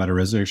talking about a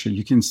resurrection.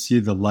 You can see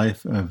the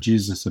life of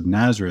Jesus of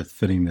Nazareth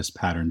fitting this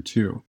pattern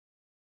too.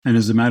 And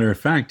as a matter of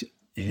fact,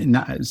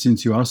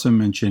 since you also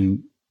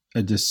mentioned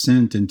a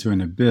descent into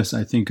an abyss,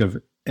 I think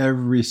of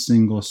every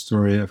single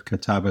story of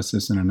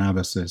Catabasis and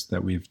Anabasis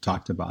that we've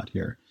talked about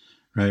here,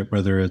 right?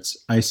 Whether it's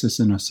Isis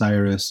and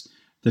Osiris,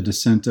 the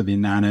descent of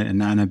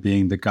Inanna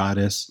being the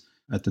goddess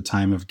at the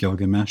time of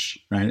Gilgamesh,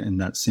 right? In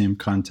that same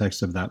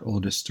context of that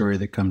oldest story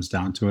that comes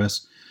down to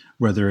us,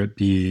 whether it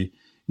be,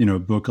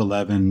 Book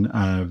 11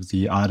 of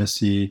the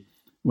Odyssey,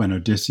 when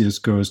Odysseus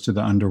goes to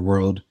the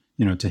underworld,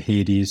 to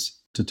Hades,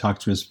 to talk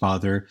to his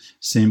father.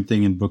 Same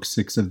thing in Book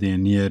 6 of the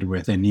Aeneid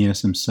with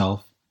Aeneas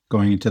himself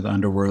going into the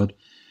underworld.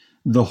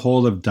 The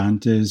whole of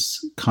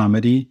Dante's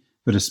comedy,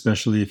 but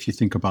especially if you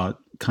think about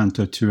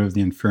Canto 2 of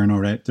the Inferno,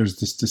 right?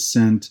 There's this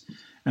descent,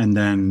 and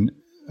then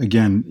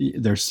again,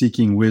 they're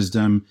seeking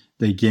wisdom.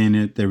 They gain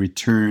it. They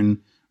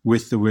return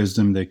with the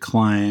wisdom. They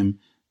climb.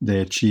 They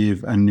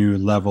achieve a new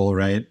level,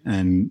 right?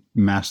 And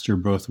master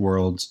both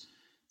worlds.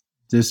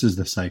 This is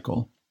the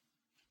cycle.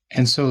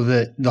 And so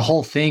the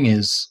whole thing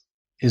is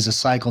a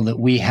cycle that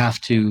we have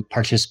to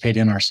participate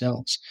in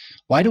ourselves.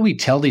 Why do we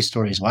tell these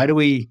stories? Why do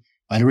we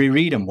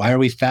read them? Why are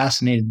we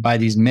fascinated by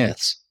these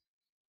myths?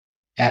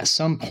 At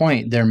some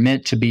point, they're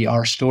meant to be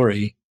our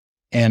story,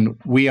 and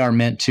we are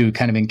meant to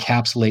kind of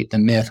encapsulate the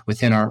myth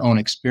within our own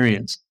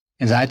experience.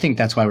 And I think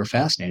that's why we're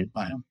fascinated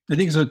by them. I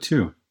think so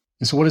too.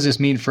 And so what does this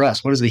mean for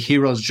us? What does the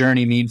hero's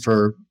journey mean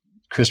for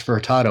Christopher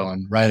Hurtado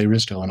and Riley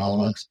Risto and all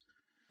of us?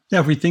 Yeah,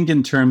 if we think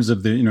in terms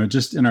of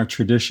just in our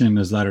tradition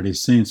as Latter-day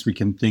Saints, we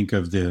can think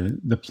of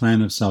the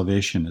plan of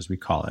salvation, as we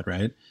call it,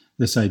 right?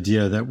 This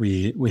idea that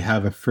we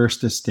have a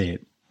first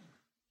estate,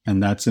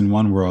 and that's in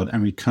one world,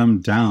 and we come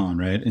down,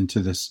 right,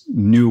 into this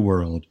new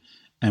world,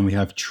 and we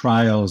have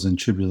trials and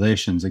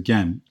tribulations,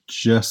 again,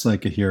 just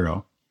like a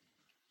hero.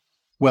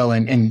 Well,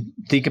 and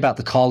think about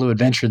the call to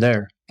adventure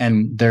there.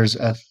 And there's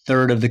a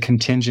third of the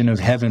contingent of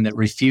heaven that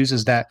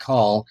refuses that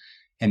call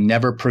and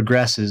never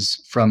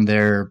progresses from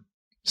their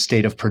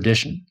state of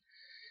perdition.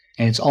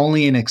 And it's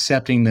only in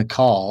accepting the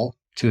call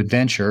to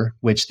adventure,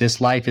 which this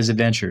life is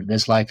adventure,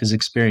 this life is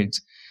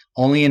experience.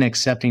 Only in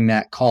accepting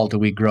that call do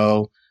we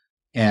grow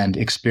and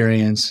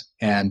experience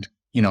and,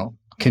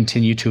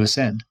 continue to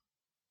ascend.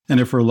 And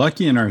if we're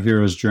lucky in our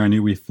hero's journey,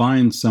 we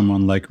find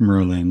someone like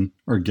Merlin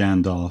or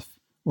Gandalf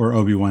or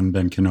Obi-Wan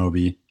Ben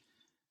Kenobi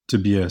to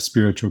be a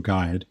spiritual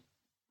guide.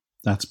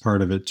 That's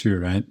part of it too,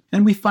 right?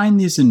 And we find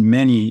these in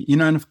many,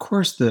 and of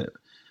course,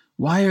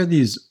 why are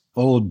these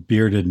old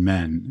bearded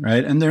men,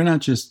 right? And they're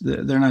not just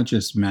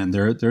men.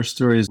 They're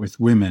stories with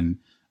women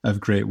of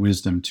great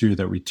wisdom too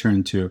that we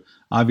turn to.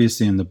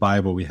 Obviously, in the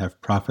Bible, we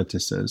have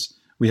prophetesses.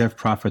 We have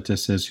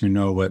prophetesses who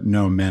know what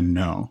no men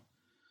know.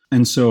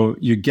 And so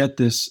you get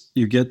this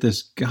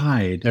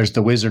guide. There's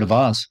the Wizard of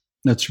Oz.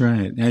 That's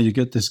right. Yeah, you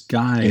get this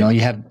guide.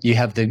 You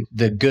have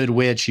the good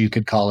witch, you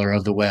could call her,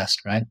 of the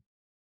West, right?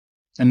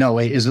 And no,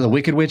 wait, is it the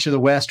Wicked Witch of the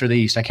West or the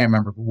East? I can't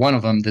remember. One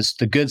of them,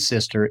 the good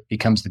sister,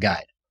 becomes the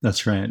guide.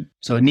 That's right.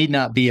 So it need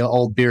not be an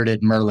old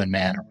bearded Merlin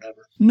man or whatever.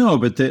 No,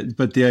 but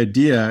the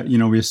idea,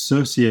 we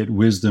associate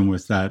wisdom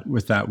with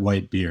that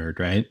white beard,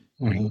 right?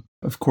 Mm-hmm.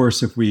 Of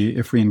course, if we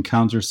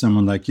encounter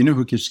someone like,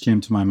 who just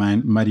came to my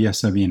mind, Maria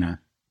Sabina,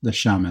 the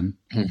shaman,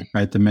 mm-hmm.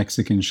 right? The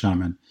Mexican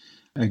shaman,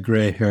 a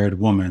gray-haired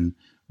woman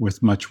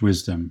with much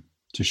wisdom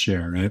to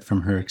share, right?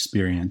 From her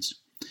experience.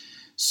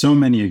 So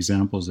many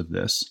examples of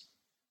this.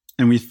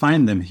 And we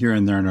find them here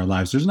and there in our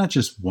lives. There's not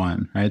just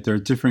one, right? There are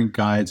different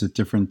guides at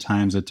different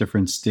times, at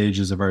different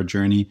stages of our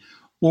journey,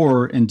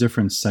 or in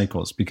different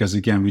cycles. Because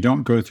again, we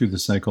don't go through the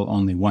cycle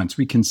only once.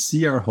 We can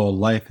see our whole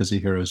life as a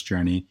hero's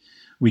journey.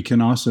 We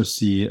can also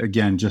see,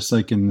 again, just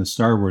like in the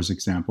Star Wars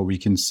example, we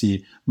can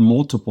see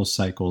multiple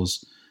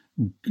cycles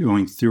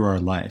going through our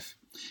life.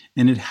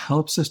 And it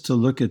helps us to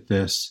look at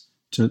this,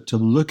 to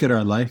look at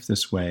our life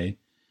this way,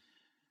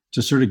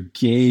 to sort of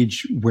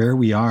gauge where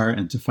we are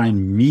and to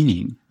find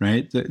meaning,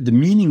 right? The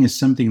meaning is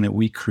something that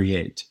we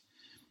create.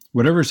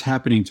 Whatever's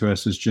happening to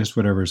us is just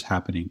whatever's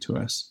happening to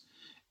us.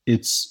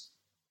 It's,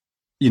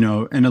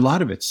 and a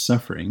lot of it's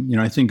suffering.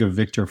 I think of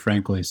Viktor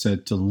Frankl. He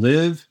said, to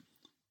live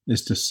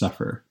is to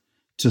suffer,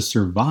 to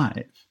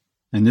survive.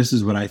 And this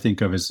is what I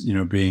think of as,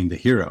 being the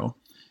hero,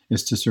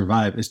 is to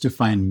survive, is to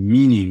find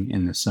meaning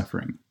in the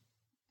suffering.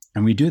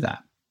 And we do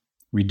that.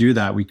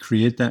 We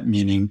create that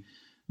meaning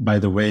by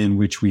the way in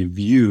which we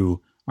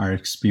view our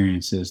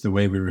experiences, the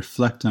way we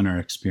reflect on our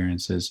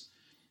experiences.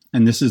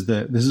 And this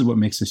is what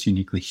makes us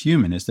uniquely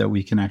human, is that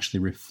we can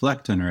actually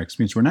reflect on our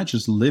experience. We're not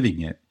just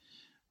living it,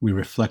 we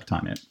reflect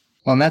on it.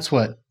 Well, and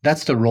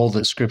that's the role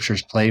that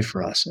scriptures play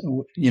for us.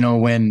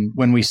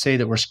 When we say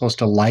that we're supposed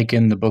to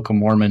liken the Book of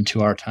Mormon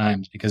to our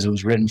times because it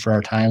was written for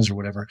our times or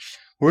whatever,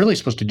 we're really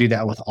supposed to do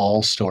that with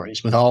all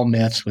stories, with all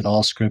myths, with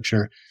all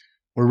scripture.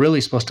 We're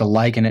really supposed to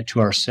liken it to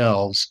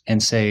ourselves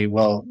and say,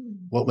 well,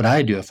 what would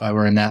I do if I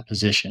were in that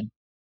position?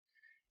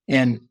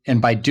 And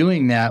by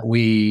doing that,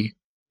 we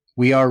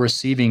are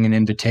receiving an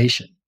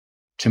invitation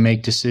to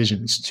make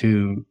decisions,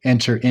 to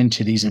enter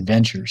into these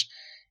adventures.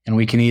 And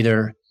we can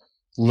either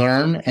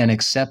learn and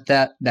accept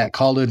that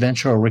call to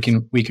adventure, or we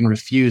can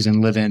refuse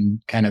and live in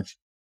kind of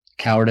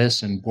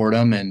cowardice and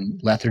boredom and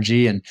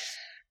lethargy. And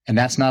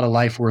that's not a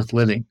life worth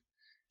living.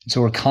 And so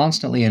we're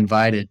constantly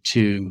invited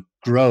to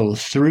grow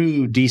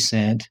through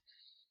descent,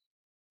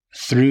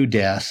 through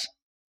death,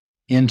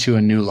 into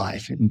a new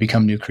life and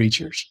become new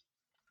creatures.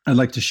 I'd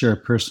like to share a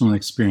personal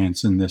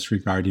experience in this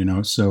regard.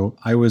 So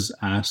I was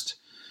asked,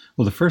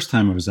 the first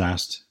time I was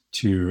asked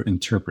to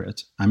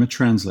interpret. I'm a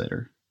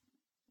translator.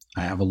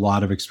 I have a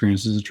lot of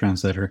experience as a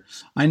translator.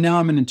 Now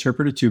I'm an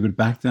interpreter too, but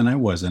back then I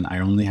wasn't. I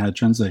only had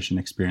translation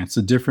experience.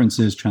 The difference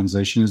is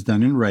translation is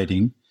done in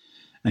writing,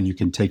 and you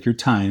can take your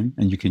time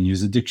and you can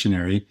use a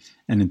dictionary,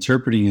 and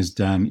interpreting is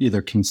done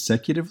either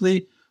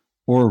consecutively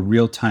or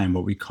real time,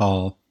 what we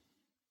call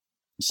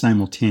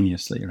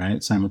simultaneously,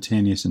 right?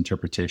 Simultaneous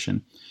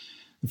interpretation.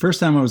 The first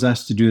time I was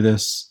asked to do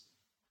this,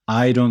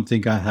 I don't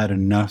think I had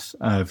enough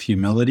of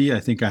humility.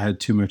 I think I had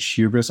too much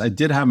hubris. I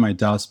did have my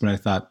doubts, but I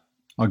thought,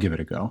 I'll give it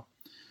a go.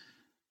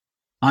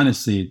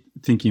 Honestly,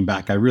 thinking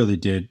back, I really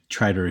did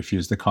try to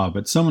refuse the call,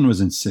 but someone was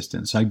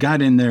insistent. So I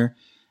got in there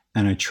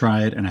and I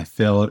tried and I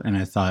failed, and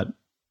I thought,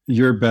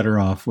 you're better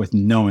off with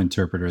no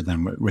interpreter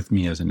than with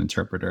me as an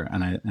interpreter.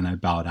 And I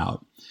bowed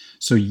out.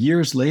 So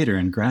years later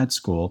in grad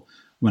school,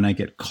 when I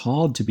get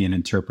called to be an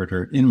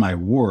interpreter in my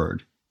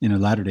ward, in a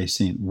Latter-day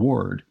Saint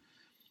ward,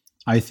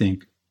 I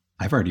think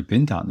I've already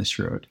been down this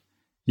road.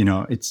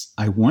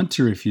 I want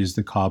to refuse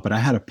the call, but I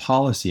had a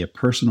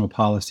personal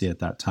policy at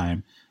that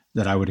time,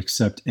 that I would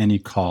accept any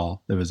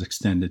call that was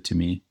extended to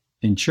me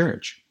in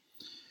church.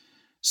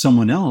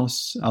 Someone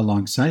else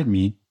alongside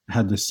me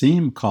had the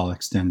same call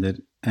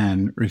extended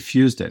and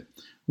refused it.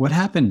 What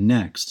happened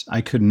next,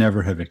 I could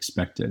never have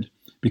expected,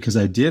 because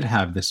I did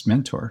have this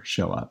mentor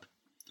show up.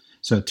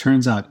 So it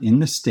turns out in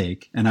the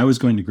stake, and I was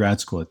going to grad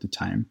school at the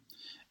time,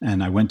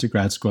 and I went to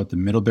grad school at the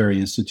Middlebury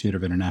Institute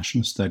of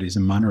International Studies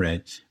in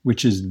Monterey,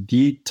 which is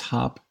the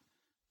top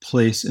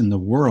place in the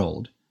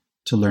world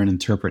to learn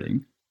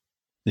interpreting.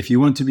 If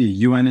you want to be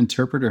a UN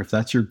interpreter, if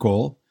that's your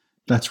goal,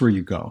 that's where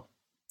you go.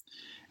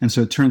 And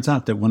so it turns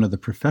out that one of the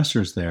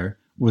professors there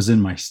was in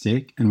my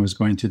stake and was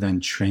going to then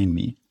train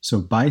me. So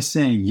by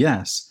saying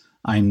yes,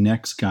 I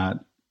next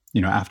got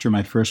After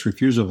my first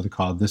refusal of the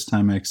call, this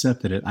time I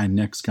accepted it, I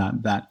next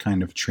got that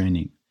kind of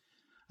training.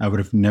 I would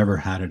have never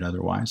had it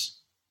otherwise.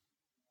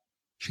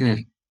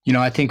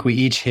 I think we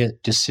each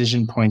hit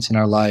decision points in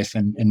our life,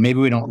 and maybe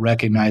we don't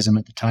recognize them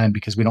at the time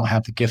because we don't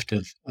have the gift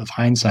of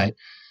hindsight.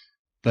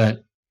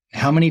 But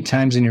how many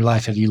times in your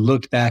life have you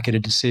looked back at a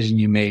decision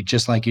you made,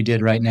 just like you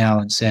did right now,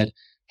 and said,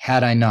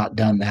 had I not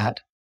done that?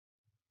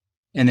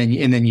 And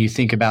then you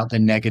think about the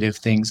negative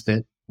things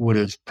that would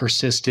have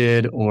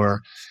persisted,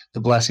 or the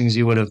blessings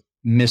you would have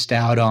missed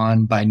out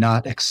on by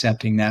not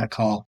accepting that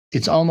call.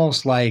 It's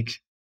almost like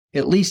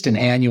at least an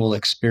annual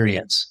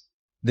experience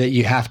that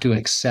you have to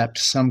accept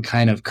some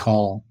kind of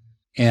call.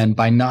 And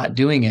by not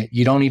doing it,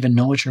 you don't even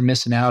know what you're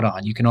missing out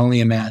on. You can only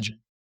imagine.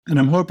 And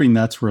I'm hoping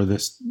that's where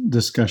this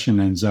discussion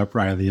ends up,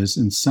 Riley, is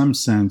in some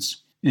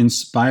sense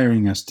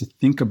inspiring us to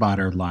think about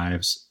our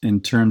lives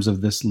in terms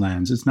of this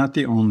lens. It's not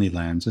the only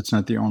lens. It's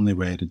not the only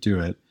way to do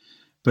it,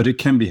 but it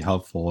can be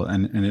helpful,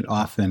 and it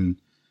often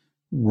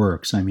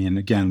works. I mean,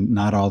 again,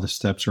 not all the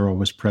steps are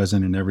always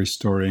present in every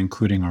story,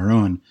 including our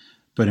own,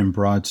 but in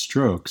broad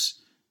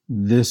strokes,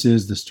 this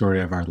is the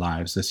story of our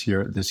lives, this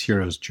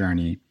hero's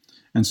journey.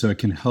 And so it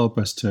can help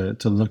us to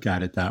look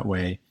at it that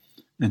way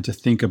and to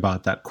think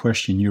about that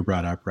question you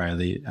brought up,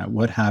 Riley.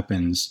 What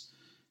happens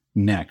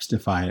next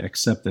if I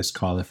accept this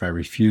call, if I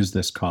refuse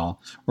this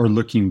call, or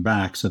looking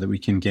back so that we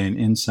can gain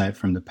insight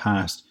from the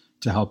past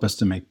to help us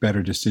to make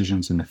better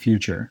decisions in the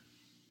future.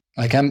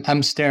 Like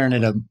I'm staring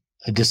at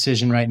a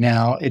decision right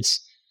now.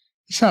 It's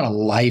not a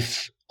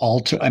life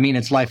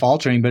it's life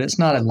altering, but it's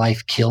not a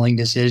life killing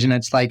decision.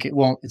 It's like,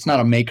 it's not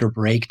a make or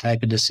break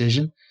type of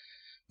decision,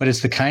 but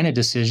it's the kind of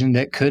decision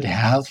that could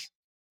have,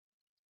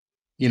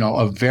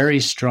 a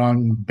very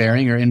strong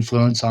bearing or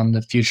influence on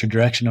the future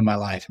direction of my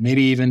life,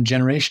 maybe even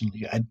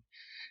generationally.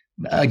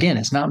 Again,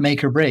 it's not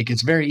make or break.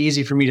 It's very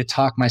easy for me to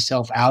talk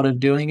myself out of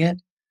doing it.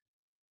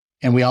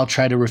 And we all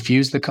try to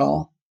refuse the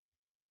call.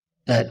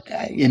 That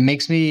it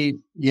makes me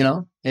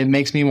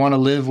want to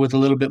live with a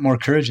little bit more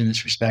courage in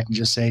this respect and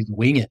just say,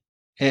 wing it.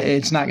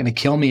 It's not going to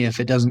kill me if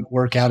it doesn't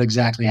work out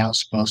exactly how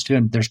it's supposed to.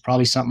 And there's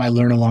probably something I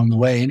learn along the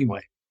way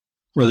anyway.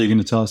 Well, are you going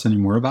to tell us any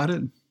more about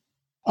it?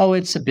 Oh,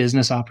 it's a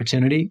business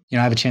opportunity. I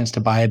have a chance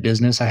to buy a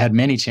business. I had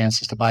many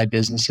chances to buy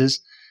businesses,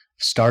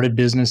 started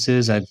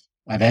businesses. I've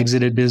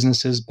exited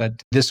businesses,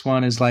 but this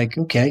one is like,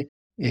 okay,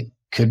 it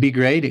could be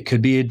great. It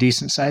could be a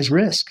decent sized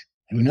risk.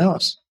 Who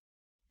knows?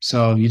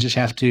 So you just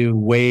have to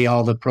weigh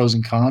all the pros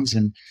and cons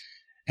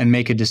and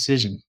make a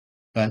decision.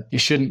 But it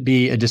shouldn't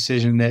be a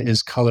decision that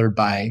is colored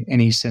by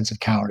any sense of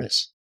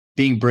cowardice.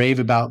 Being brave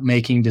about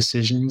making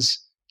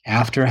decisions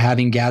after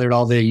having gathered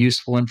all the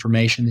useful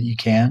information that you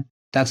can,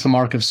 that's the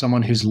mark of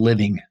someone who's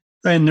living.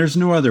 And there's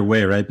no other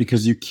way, right?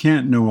 Because you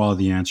can't know all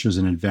the answers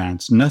in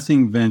advance.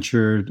 Nothing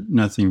ventured,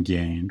 nothing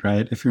gained,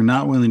 right? If you're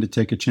not willing to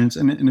take a chance,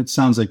 and it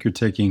sounds like you're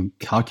taking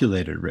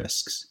calculated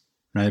risks,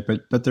 right?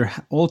 But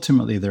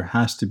ultimately there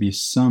has to be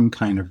some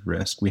kind of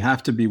risk. We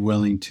have to be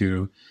willing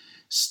to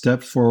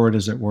step forward,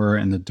 as it were,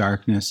 in the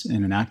darkness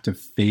in an act of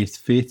faith.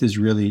 Faith is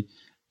really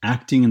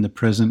acting in the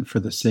present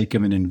for the sake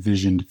of an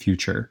envisioned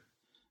future.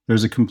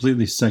 There's a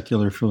completely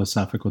secular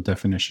philosophical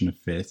definition of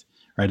faith,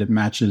 right? It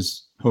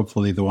matches,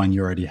 hopefully, the one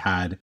you already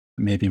had,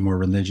 maybe more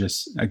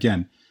religious.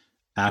 Again,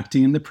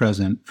 acting in the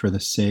present for the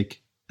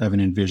sake of an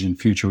envisioned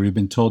future. We've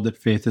been told that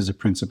faith is a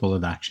principle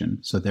of action.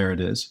 So there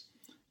it is.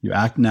 You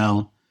act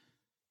now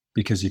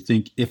because you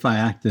think, if I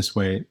act this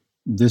way,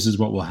 this is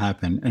what will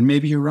happen. And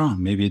maybe you're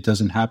wrong. Maybe it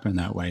doesn't happen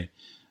that way.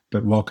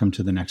 But welcome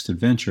to the next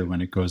adventure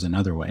when it goes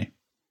another way.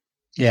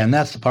 Yeah, and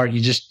that's the part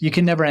you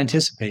can never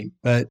anticipate.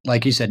 But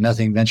like you said,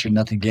 nothing ventured,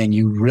 nothing gained.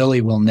 You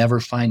really will never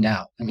find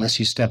out unless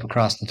you step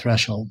across the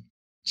threshold.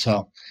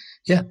 So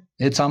yeah,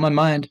 it's on my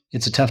mind.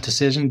 It's a tough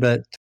decision,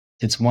 but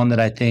it's one that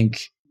I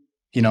think,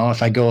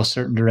 if I go a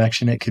certain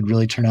direction, it could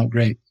really turn out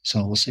great.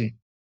 So we'll see.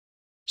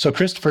 So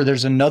Christopher,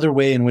 there's another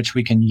way in which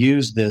we can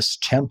use this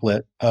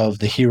template of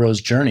the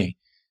hero's journey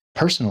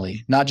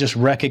personally, not just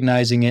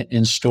recognizing it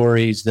in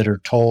stories that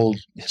are told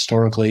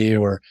historically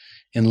or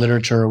in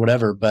literature or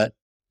whatever, but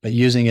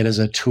using it as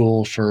a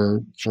tool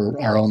for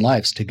our own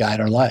lives, to guide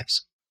our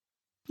lives.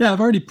 Yeah,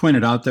 I've already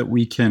pointed out that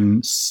we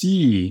can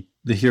see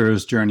the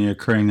hero's journey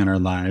occurring in our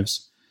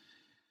lives,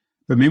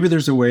 but maybe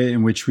there's a way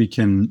in which we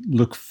can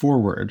look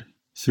forward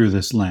through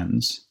this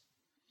lens.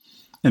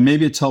 And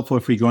maybe it's helpful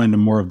if we go into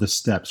more of the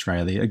steps,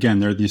 Riley. Again,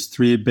 there are these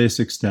 3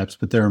 basic steps,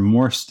 but there are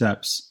more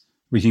steps.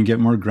 We can get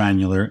more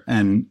granular.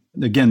 And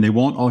again, they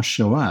won't all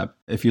show up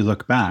if you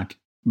look back.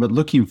 But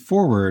looking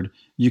forward,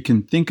 you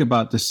can think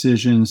about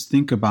decisions,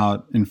 think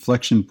about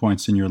inflection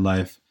points in your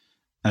life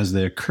as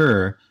they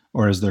occur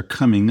or as they're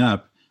coming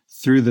up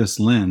through this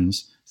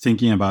lens,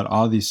 thinking about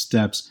all these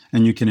steps.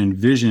 And you can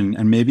envision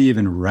and maybe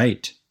even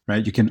write,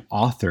 right? You can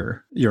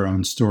author your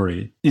own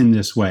story in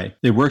this way.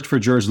 It worked for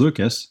George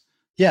Lucas.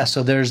 Yeah,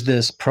 so there's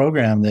this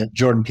program that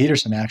Jordan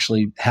Peterson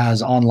actually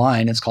has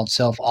online. It's called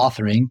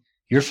Self-Authoring.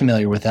 You're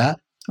familiar with that?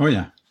 Oh,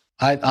 yeah.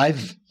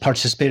 I've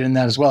participated in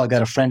that as well. I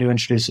got a friend who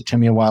introduced it to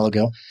me a while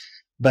ago.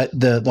 But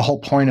the whole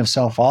point of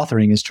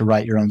self-authoring is to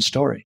write your own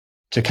story,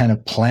 to kind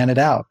of plan it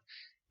out.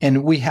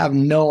 And we have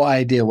no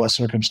idea what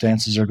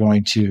circumstances are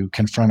going to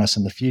confront us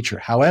in the future.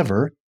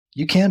 However,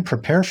 you can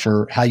prepare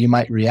for how you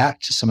might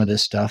react to some of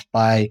this stuff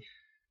by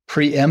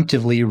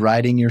preemptively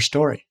writing your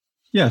story.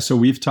 Yeah, so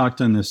we've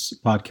talked on this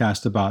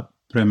podcast about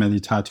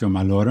premeditatio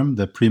malorum,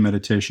 the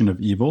premeditation of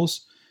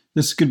evils.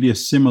 This could be a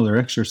similar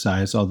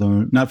exercise,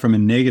 although not from a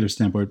negative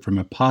standpoint, from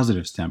a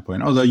positive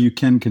standpoint, although you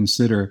can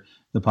consider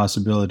the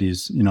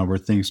possibilities, where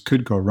things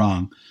could go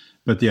wrong.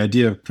 But the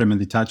idea of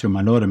premeditatio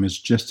malorum is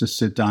just to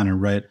sit down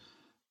and write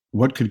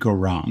what could go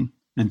wrong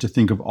and to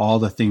think of all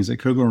the things that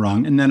could go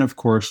wrong. And then, of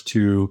course,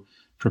 to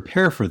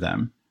prepare for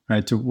them,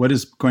 right? To what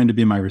is going to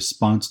be my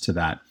response to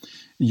that?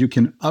 You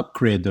can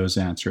upgrade those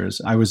answers.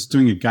 I was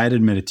doing a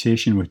guided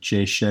meditation with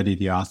Jay Shetty,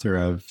 the author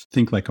of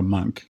Think Like a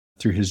Monk,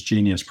 through his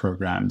Genius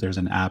program. There's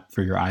an app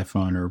for your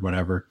iPhone or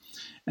whatever.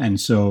 And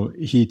so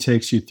he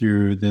takes you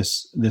through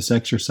this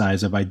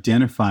exercise of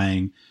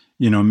identifying,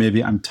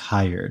 maybe I'm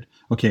tired.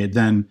 Okay,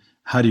 then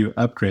how do you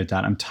upgrade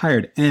that? I'm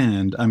tired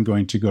and I'm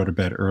going to go to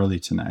bed early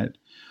tonight.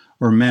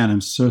 Or, man,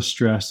 I'm so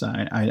stressed.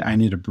 I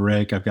need a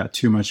break. I've got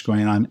too much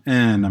going on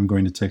and I'm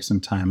going to take some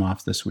time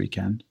off this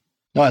weekend.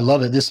 No, I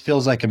love it. This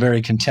feels like a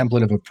very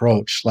contemplative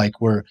approach, like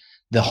where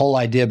the whole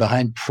idea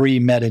behind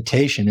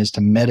premeditation is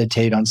to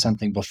meditate on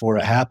something before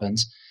it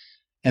happens.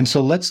 And so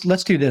let's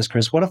do this,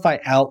 Chris. What if I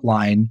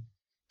outline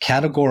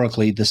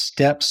categorically the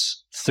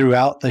steps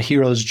throughout the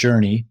hero's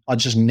journey? I'll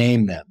just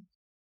name them.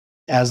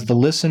 As the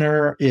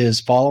listener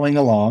is following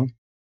along,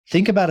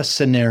 think about a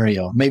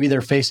scenario. Maybe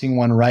they're facing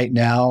one right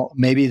now.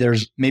 Maybe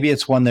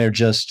it's one they're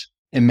just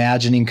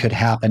imagining could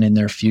happen in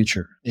their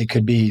future. It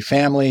could be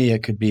family,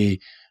 it could be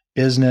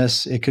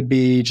business, it could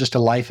be just a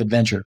life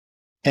adventure.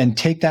 And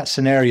take that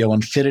scenario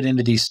and fit it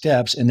into these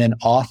steps and then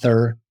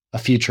author a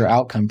future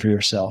outcome for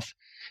yourself.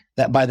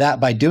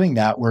 By doing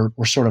that, we're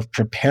sort of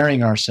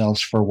preparing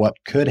ourselves for what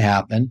could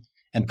happen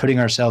and putting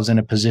ourselves in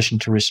a position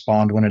to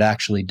respond when it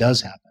actually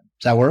does happen.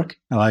 Does that work?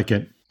 I like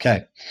it.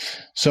 Okay.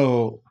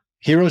 So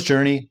Hero's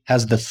Journey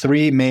has the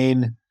three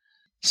main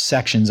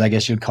sections, I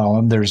guess you'd call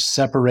them. There's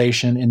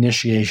separation,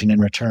 initiation,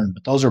 and return.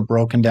 But those are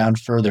broken down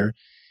further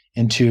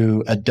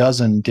into a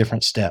dozen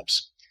different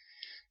steps.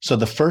 So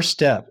the first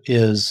step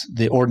is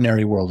the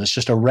ordinary world. It's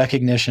just a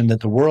recognition that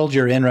the world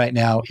you're in right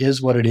now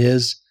is what it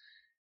is,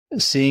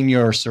 seeing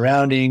your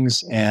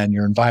surroundings and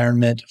your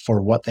environment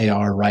for what they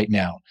are right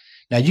now.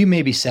 Now, you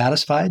may be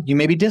satisfied, you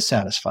may be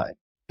dissatisfied,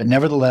 but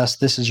nevertheless,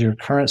 this is your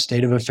current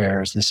state of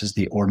affairs. This is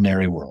the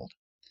ordinary world.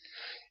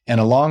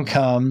 And along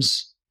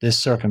comes this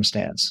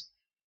circumstance.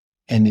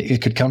 And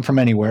it could come from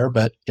anywhere,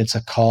 but it's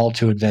a call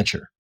to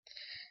adventure.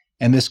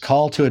 And this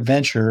call to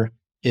adventure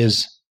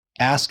is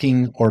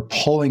asking or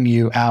pulling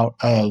you out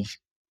of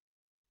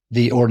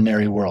the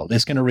ordinary world.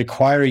 It's going to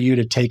require you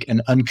to take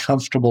an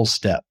uncomfortable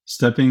step.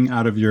 Stepping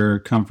out of your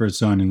comfort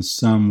zone in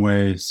some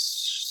way,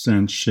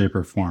 sense, shape,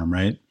 or form,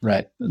 right?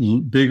 Right.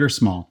 Big or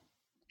small.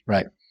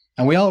 Right.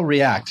 And we all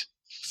react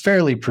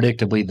fairly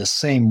predictably the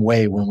same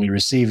way when we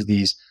receive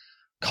these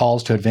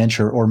calls to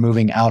adventure or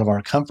moving out of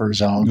our comfort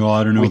zone. Well,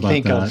 I don't know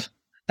about that.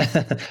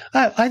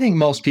 I think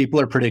most people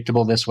are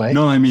predictable this way.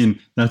 No, I mean,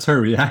 that's our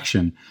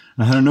reaction.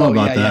 I don't know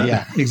about that.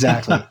 Yeah,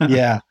 exactly.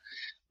 Yeah.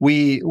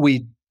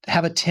 We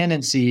have a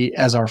tendency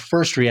as our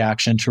first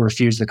reaction to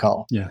refuse the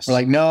call. Yes. We're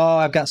like, no,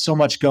 I've got so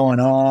much going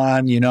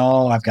on.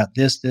 I've got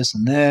this,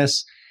 and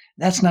this.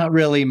 That's not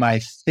really my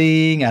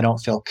thing. I don't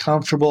feel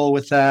comfortable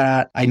with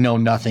that. I know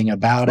nothing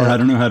about it. I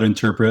don't know how to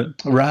interpret.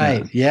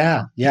 Right.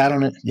 Yeah. I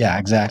don't know. Yeah,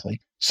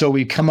 exactly. So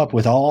we come up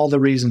with all the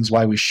reasons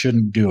why we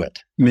shouldn't do it.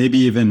 Maybe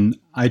even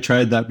I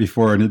tried that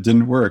before and it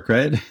didn't work,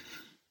 right?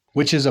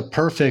 Which is a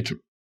perfect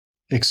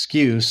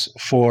excuse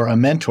for a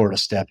mentor to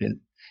step in.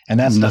 And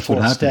that's the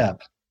fourth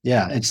step.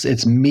 Yeah,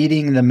 it's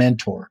meeting the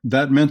mentor.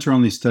 That mentor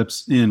only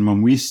steps in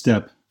when we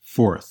step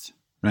forth,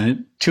 right?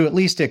 To at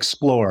least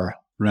explore.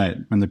 Right.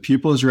 When the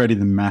pupil is ready,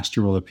 the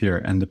master will appear.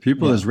 And the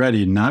pupil is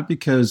ready not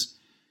because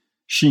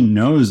she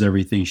knows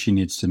everything she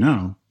needs to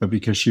know, but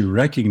because she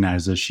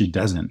recognizes she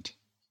doesn't.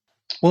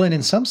 Well, and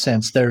in some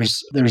sense,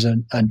 there's a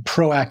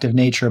proactive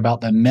nature about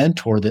the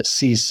mentor that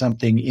sees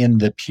something in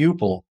the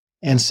pupil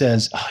and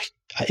says, oh,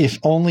 if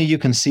only you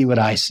can see what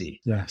I see.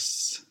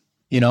 Yes.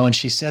 And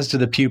she says to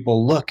the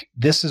pupil, look,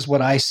 this is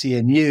what I see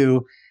in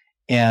you.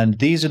 And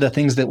these are the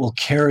things that will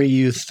carry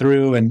you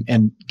through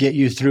and get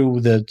you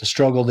through the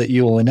struggle that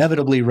you will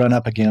inevitably run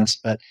up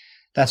against. But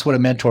that's what a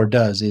mentor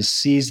does, is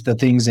sees the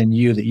things in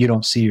you that you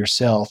don't see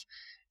yourself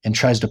and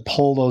tries to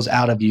pull those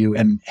out of you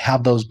and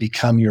have those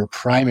become your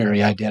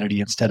primary identity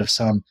instead of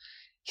some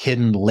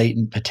hidden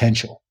latent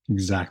potential.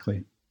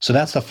 Exactly. So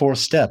that's the fourth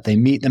step. They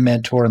meet the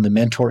mentor and the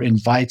mentor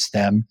invites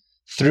them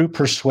through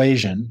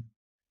persuasion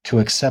to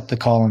accept the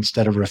call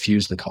instead of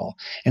refuse the call.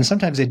 And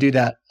sometimes they do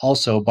that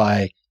also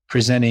by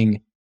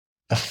presenting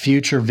a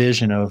future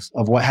vision of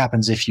what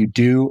happens if you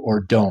do or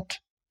don't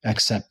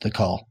accept the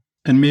call.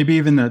 And maybe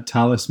even that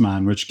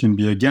talisman, which can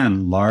be,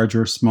 again, large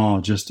or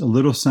small, just a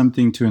little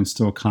something to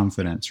instill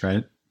confidence,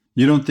 right?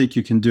 You don't think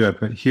you can do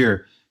it, but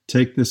here,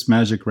 take this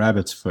magic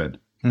rabbit's foot.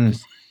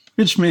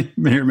 which may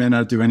or may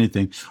not do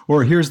anything.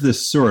 Or here's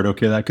this sword.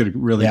 Okay, that could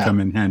really come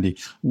in handy.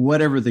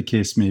 Whatever the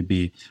case may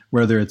be,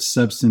 whether it's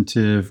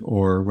substantive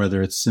or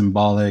whether it's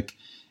symbolic,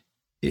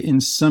 in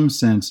some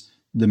sense,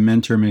 the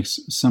mentor makes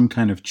some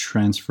kind of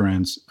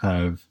transference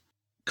of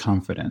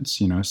confidence.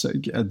 So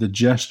the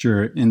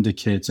gesture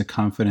indicates a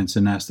confidence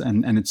in us,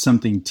 and it's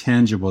something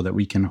tangible that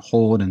we can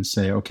hold and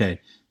say, okay,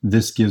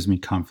 this gives me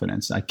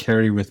confidence. I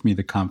carry with me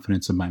the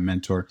confidence of my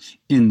mentor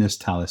in this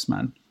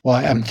talisman. Well,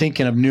 I'm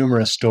thinking of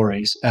numerous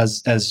stories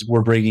as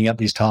we're bringing up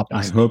these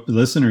topics. I hope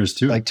listeners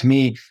too. Like, to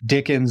me,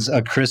 Dickens'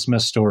 A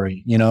Christmas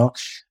Story,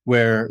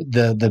 where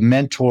the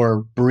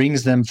mentor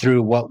brings them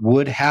through what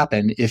would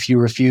happen if you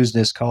refuse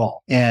this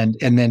call, and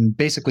then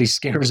basically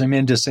scares them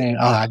into saying,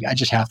 I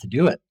just have to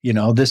do it.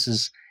 This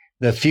is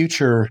the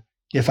future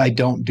if I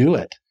don't do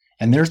it.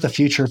 And there's the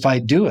future if I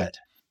do it.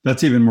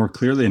 That's even more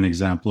clearly an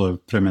example of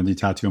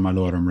premeditatio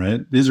malorum,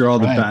 right? These are all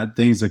the bad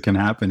things that can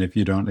happen if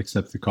you don't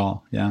accept the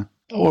call. Yeah.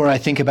 Or I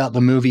think about the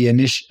movie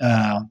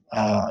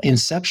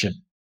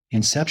Inception.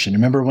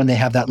 Remember when they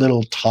have that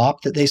little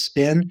top that they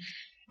spin?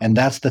 And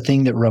that's the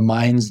thing that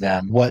reminds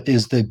them what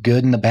is the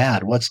good and the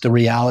bad, what's the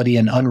reality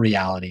and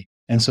unreality.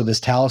 And so this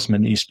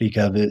talisman that you speak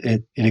of,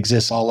 it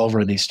exists all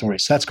over these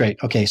stories. So that's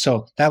great. Okay,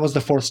 so that was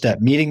the fourth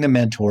step, meeting the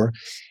mentor.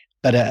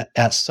 But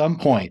at some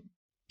point,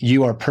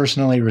 you are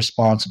personally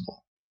responsible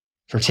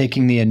for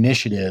taking the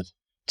initiative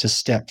to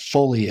step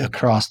fully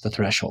across the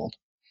threshold.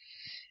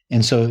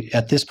 And so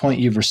at this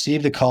point, you've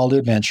received the call to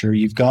adventure.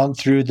 You've gone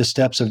through the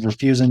steps of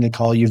refusing the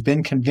call. You've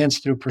been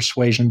convinced through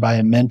persuasion by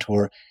a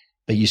mentor,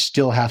 but you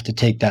still have to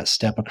take that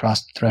step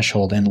across the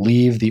threshold and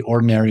leave the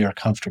ordinary or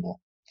comfortable.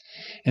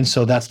 And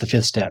so that's the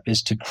fifth step,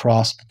 is to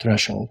cross the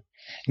threshold.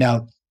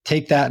 Now,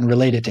 take that and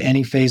relate it to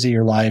any phase of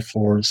your life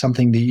or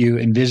something that you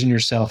envision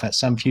yourself at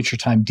some future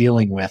time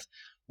dealing with.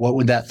 What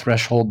would that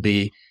threshold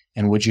be?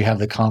 And would you have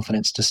the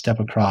confidence to step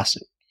across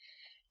it?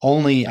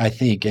 Only, I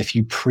think, if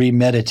you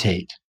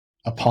premeditate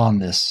upon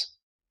this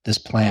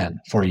plan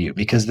for you,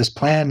 because this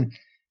plan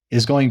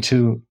is going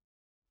to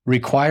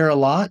require a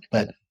lot,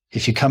 but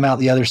if you come out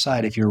the other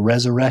side, if you're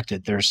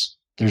resurrected, there's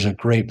a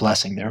great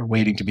blessing there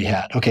waiting to be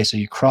had. Okay, so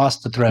you cross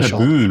the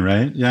threshold. A boon,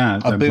 right? Yeah,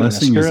 a boon,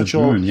 blessing is a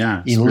boon.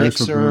 Yeah,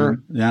 elixir.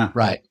 Boon. Yeah,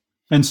 right.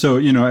 And so,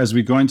 as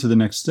we go into the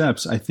next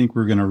steps, I think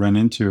we're going to run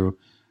into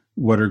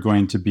what are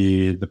going to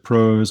be the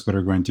pros, what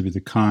are going to be the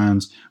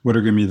cons, what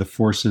are going to be the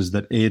forces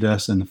that aid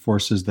us and the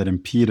forces that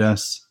impede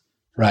us.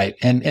 Right.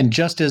 And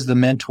just as the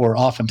mentor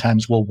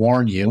oftentimes will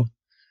warn you,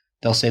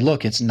 they'll say,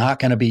 look, it's not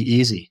going to be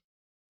easy,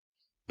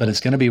 but it's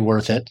going to be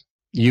worth it.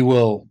 You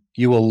will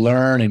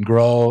learn and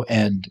grow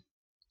and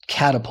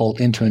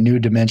catapult into a new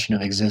dimension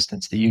of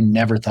existence that you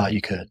never thought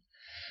you could.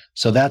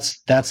 So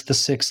that's the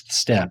sixth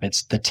step.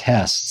 It's the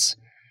tests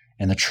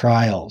and the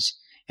trials.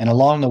 And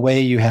along the way,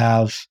 you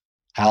have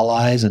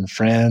allies and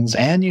friends,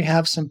 and you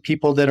have some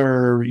people that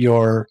are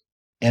your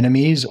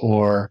enemies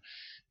or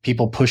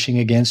people pushing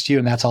against you,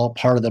 and that's all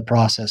part of the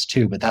process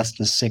too. But that's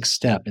the sixth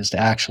step, is to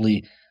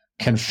actually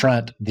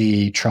confront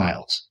the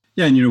trials.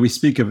 Yeah, and we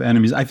speak of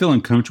enemies. I feel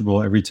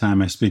uncomfortable every time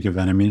I speak of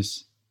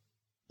enemies.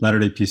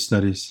 Latter-day Peace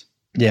Studies.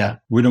 Yeah.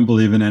 We don't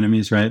believe in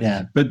enemies, right?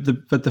 Yeah. But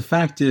the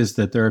fact is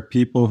that there are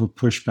people who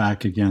push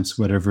back against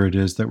whatever it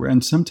is that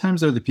and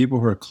sometimes they're the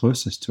people who are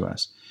closest to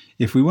us.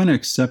 If we want to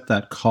accept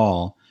that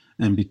call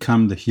and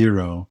become the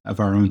hero of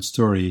our own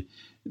story,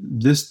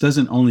 this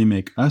doesn't only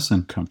make us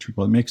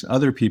uncomfortable, it makes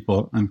other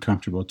people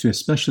uncomfortable too,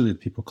 especially the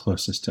people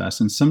closest to us.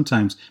 And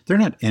sometimes they're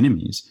not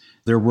enemies.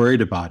 They're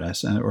worried about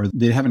us, or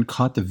they haven't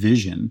caught the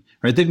vision,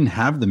 right? They didn't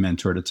have the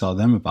mentor to tell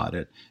them about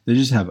it. They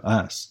just have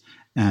us.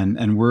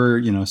 And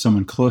we're,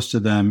 someone close to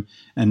them,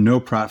 and no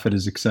prophet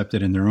is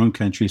accepted in their own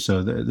country,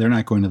 so they're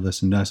not going to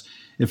listen to us.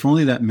 If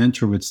only that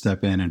mentor would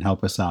step in and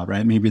help us out,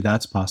 right? Maybe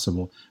that's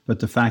possible. But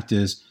the fact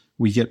is,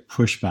 we get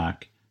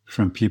pushback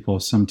from people,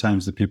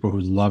 sometimes the people who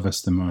love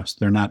us the most.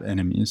 They're not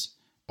enemies.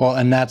 Well,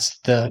 and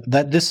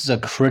this is a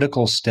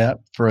critical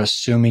step for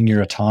assuming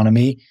your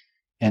autonomy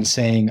and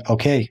saying,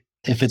 okay,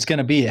 if it's going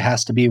to be, it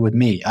has to be with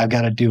me. I've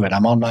got to do it.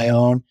 I'm on my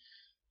own.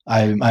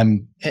 I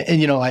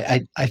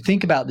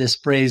think about this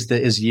phrase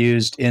that is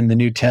used in the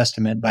New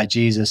Testament by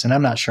Jesus, and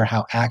I'm not sure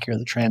how accurate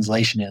the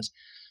translation is,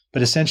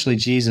 but essentially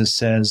Jesus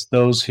says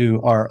those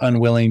who are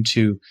unwilling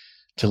to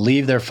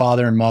leave their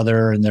father and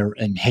mother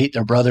and hate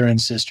their brother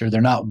and sister, they're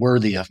not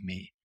worthy of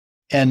me.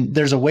 And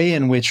there's a way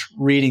in which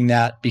reading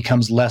that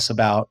becomes less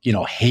about,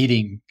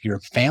 hating your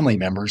family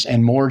members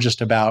and more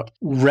just about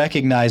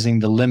recognizing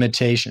the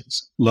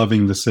limitations.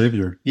 Loving the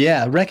Savior.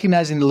 Yeah,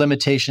 recognizing the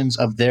limitations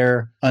of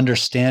their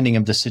understanding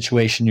of the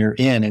situation you're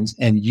in,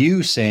 and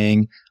you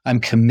saying, I'm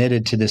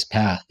committed to this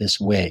path, this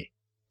way.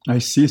 I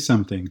see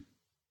something.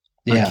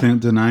 Yeah. I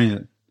can't deny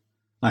it.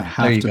 I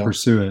have to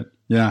pursue it.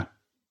 Yeah.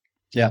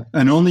 Yeah.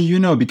 And only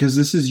because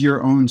this is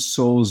your own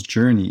soul's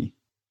journey.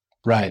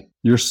 Right.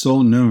 Your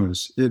soul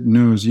knows. It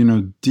knows,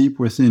 deep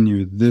within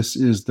you, this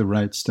is the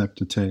right step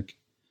to take.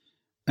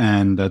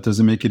 And that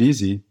doesn't make it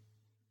easy.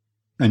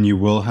 And you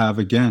will have,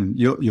 again,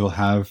 you'll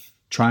have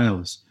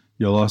trials.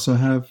 You'll also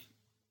have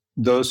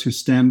those who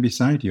stand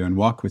beside you and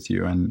walk with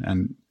you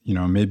and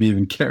maybe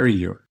even carry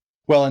you.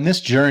 Well, and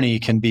this journey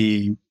can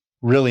be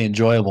really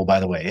enjoyable, by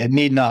the way. It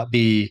need not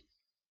be,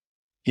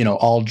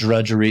 all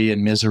drudgery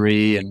and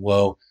misery and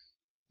woe.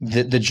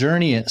 The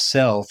journey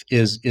itself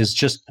is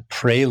just a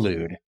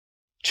prelude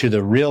to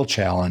the real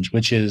challenge,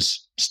 which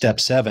is step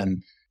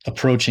 7,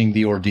 approaching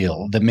the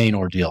ordeal, the main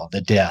ordeal,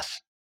 the death.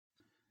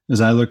 As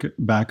I look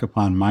back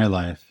upon my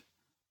life,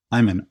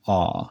 I'm in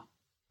awe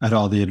at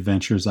all the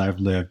adventures I've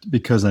lived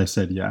because I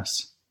said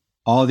yes.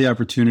 All the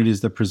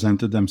opportunities that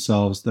presented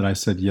themselves that I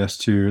said yes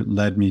to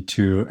led me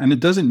to, and it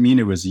doesn't mean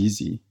it was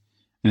easy,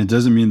 and it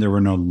doesn't mean there were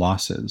no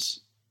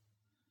losses,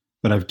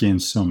 but I've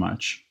gained so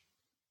much.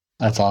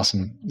 That's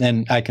awesome.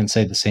 And I can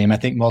say the same. I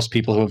think most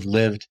people who have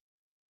lived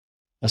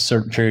a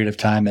certain period of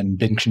time and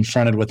been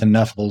confronted with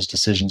enough of those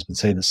decisions would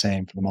say the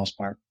same for the most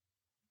part.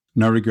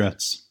 No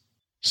regrets.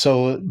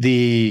 So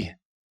the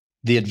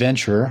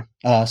adventurer,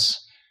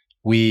 us,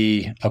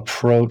 we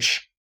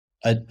approach,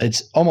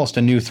 it's almost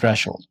a new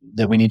threshold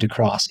that we need to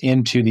cross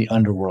into the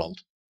underworld,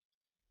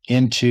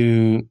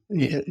 into,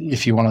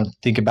 if you want to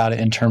think about it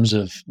in terms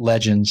of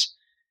legends,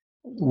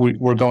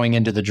 we're going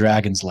into the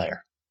dragon's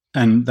lair.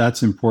 And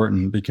that's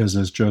important because,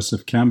 as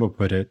Joseph Campbell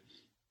put it,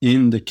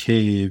 in the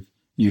cave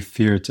you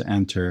fear to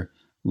enter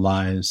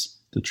lies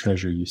the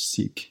treasure you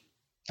seek.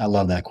 I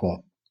love that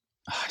quote.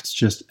 It's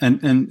just, and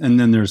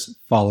then there's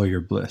follow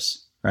your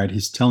bliss, right?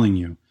 He's telling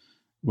you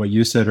what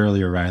you said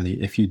earlier,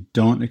 Riley. If you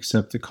don't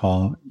accept the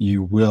call,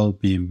 you will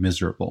be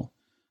miserable.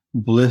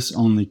 Bliss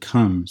only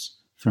comes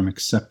from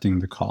accepting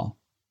the call.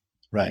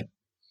 Right.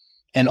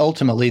 And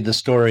ultimately, the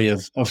story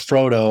of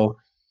Frodo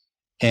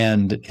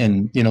and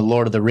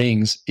Lord of the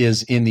Rings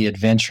is in the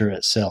adventure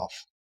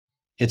itself.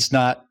 It's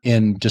not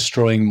in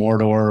destroying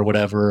Mordor or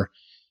whatever,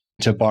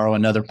 to borrow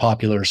another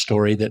popular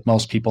story that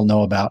most people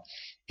know about.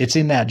 It's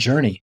in that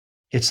journey.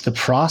 It's the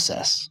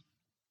process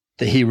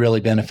that he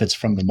really benefits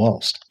from the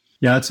most.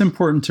 Yeah, it's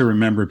important to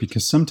remember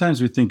because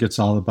sometimes we think it's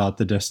all about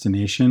the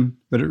destination,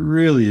 but it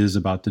really is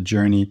about the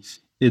journey.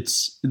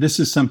 This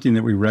is something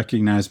that we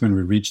recognize when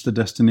we reach the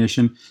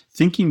destination.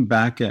 Thinking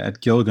back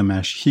at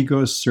Gilgamesh, he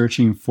goes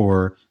searching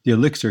for the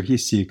elixir he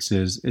seeks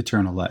is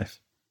eternal life.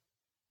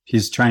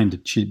 He's trying to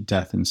cheat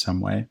death in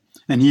some way.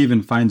 And he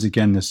even finds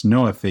again this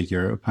Noah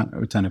figure,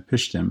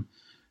 Utanapishtim,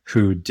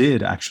 who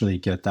did actually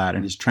get that.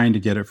 And he's trying to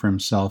get it for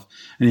himself.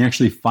 And he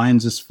actually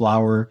finds this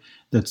flower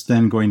that's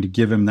then going to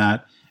give him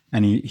that.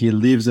 And he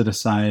leaves it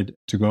aside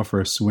to go for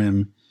a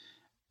swim.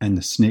 And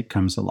the snake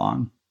comes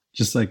along,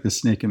 just like the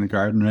snake in the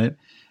garden, right?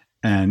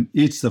 And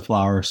eats the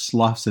flower,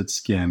 sloughs its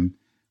skin.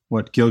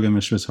 What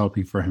Gilgamesh was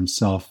hoping for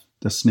himself,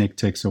 the snake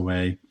takes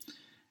away.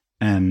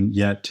 And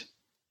yet,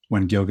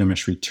 when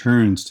Gilgamesh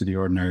returns to the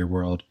ordinary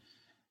world,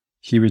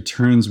 he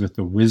returns with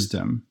the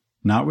wisdom,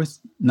 not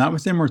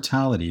with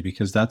immortality,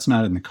 because that's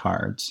not in the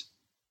cards.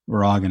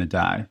 We're all going to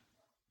die,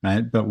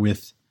 right? But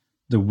with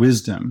the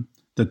wisdom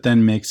that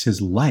then makes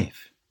his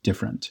life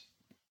different.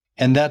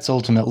 And that's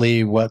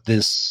ultimately what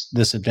this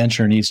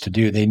adventure needs to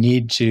do. They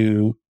need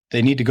to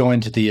go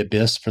into the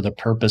abyss for the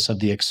purpose of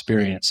the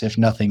experience, if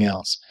nothing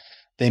else.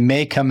 They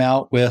may come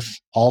out with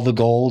all the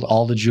gold,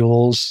 all the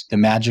jewels, the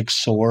magic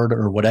sword,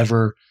 or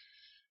whatever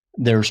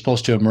they're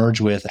supposed to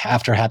emerge with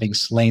after having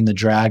slain the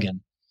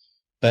dragon.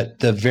 But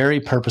the very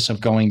purpose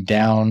of going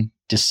down,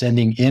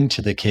 descending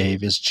into the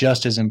cave, is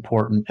just as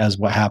important as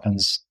what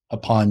happens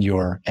upon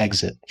your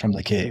exit from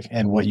the cave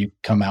and what you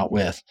come out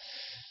with.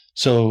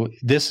 So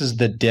this is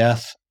the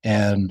death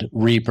and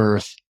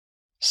rebirth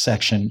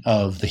section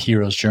of the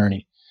hero's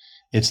journey.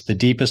 It's the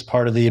deepest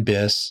part of the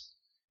abyss.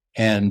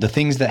 And the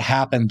things that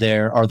happen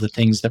there are the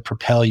things that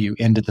propel you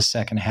into the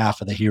second half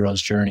of the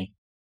hero's journey.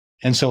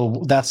 And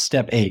so that's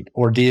step 8,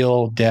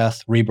 ordeal,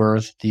 death,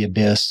 rebirth, the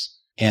abyss,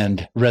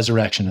 and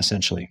resurrection,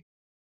 essentially.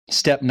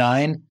 Step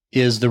 9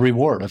 is the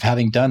reward of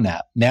having done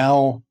that.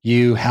 Now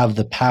you have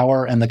the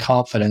power and the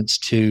confidence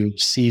to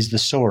seize the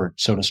sword,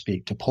 so to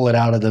speak, to pull it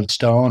out of the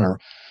stone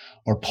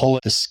or pull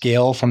the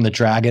scale from the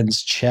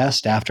dragon's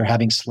chest after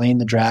having slain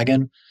the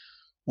dragon,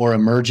 or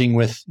emerging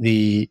with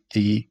the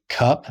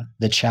cup,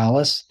 the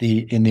chalice,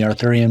 in the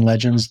Arthurian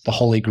legends, the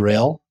Holy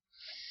Grail.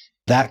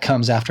 That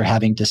comes after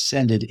having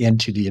descended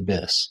into the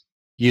abyss.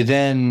 You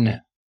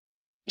then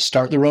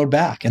start the road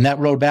back, and that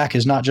road back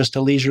is not just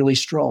a leisurely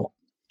stroll.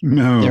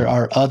 No. There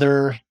are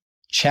other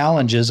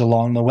challenges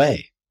along the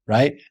way,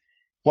 right?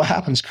 What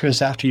happens,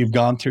 Chris, after you've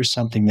gone through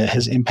something that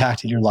has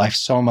impacted your life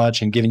so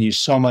much and given you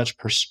so much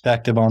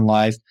perspective on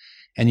life,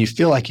 and you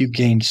feel like you've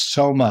gained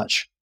so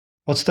much?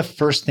 What's the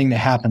first thing that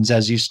happens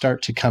as you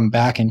start to come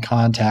back in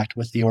contact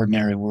with the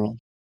ordinary world?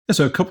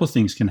 So a couple of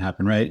things can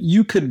happen, right?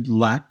 You could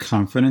lack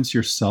confidence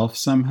yourself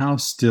somehow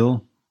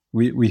still.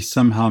 We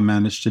somehow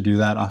manage to do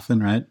that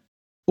often, right?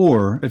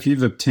 Or if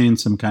you've obtained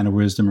some kind of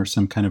wisdom or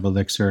some kind of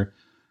elixir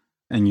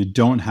and you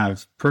don't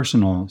have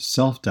personal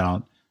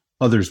self-doubt,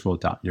 others will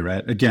doubt you,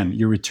 right? Again,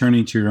 you're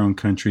returning to your own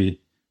country.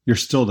 You're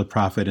still the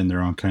prophet in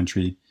their own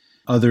country.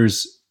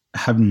 Others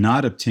have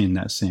not obtained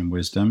that same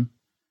wisdom.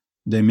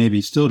 They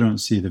maybe still don't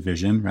see the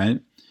vision,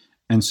 right?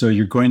 And so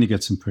you're going to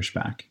get some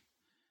pushback.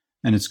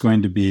 And it's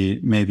going to be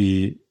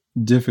maybe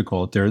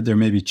difficult. There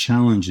may be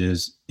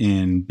challenges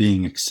in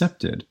being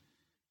accepted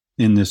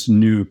in this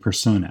new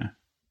persona,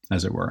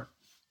 as it were.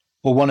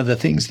 Well, one of the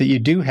things that you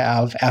do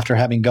have after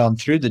having gone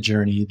through the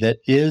journey that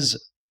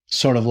is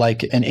sort of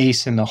like an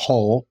ace in the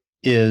hole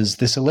is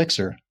this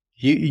elixir.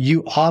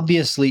 You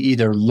obviously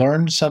either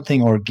learned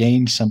something or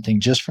gained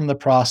something just from the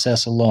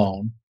process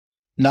alone,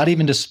 not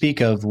even to speak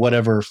of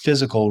whatever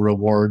physical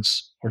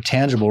rewards or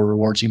tangible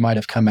rewards you might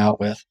have come out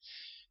with.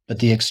 But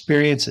the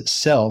experience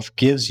itself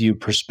gives you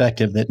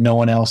perspective that no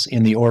one else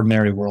in the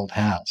ordinary world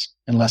has,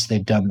 unless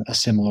they've done a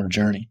similar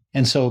journey.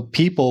 And so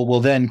people will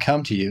then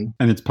come to you.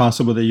 And it's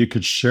possible that you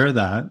could share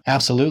that.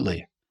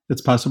 Absolutely.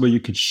 It's possible you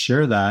could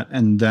share that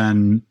and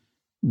then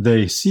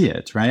they see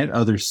it, right?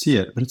 Others see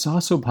it. But it's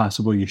also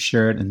possible you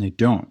share it and they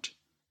don't,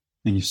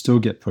 and you still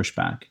get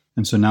pushback.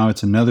 And so now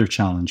it's another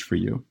challenge for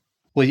you.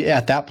 Well,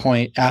 at that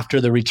point, after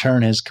the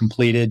return is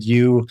completed,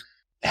 you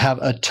have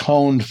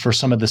atoned for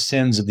some of the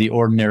sins of the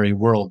ordinary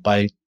world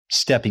by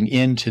stepping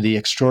into the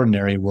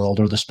extraordinary world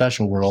or the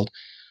special world.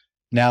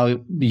 Now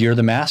you're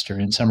the master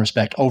in some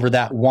respect over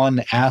that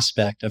one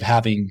aspect of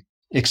having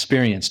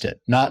experienced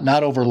it,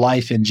 not over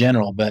life in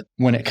general, but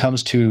when it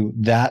comes to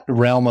that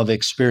realm of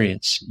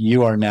experience,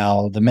 you are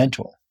now the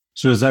mentor.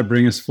 So does that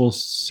bring us full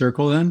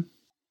circle then?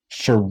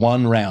 For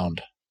one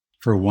round.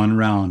 For one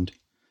round.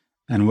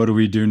 And what do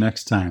we do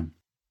next time?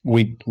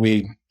 We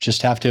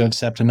just have to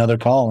accept another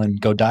call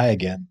and go die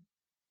again.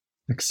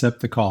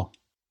 Accept the call.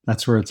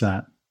 That's where it's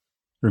at.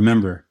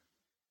 Remember,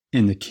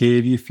 in the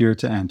cave you fear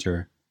to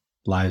enter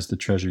lies the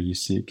treasure you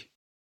seek.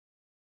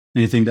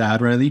 Anything to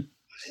add, Riley?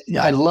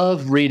 I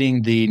love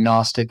reading the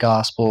Gnostic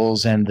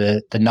Gospels and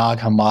the Nag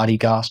Hammadi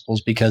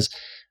Gospels because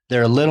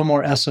they're a little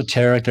more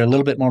esoteric, they're a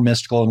little bit more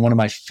mystical. And one of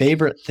my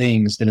favorite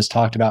things that is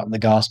talked about in the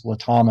Gospel of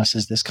Thomas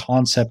is this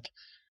concept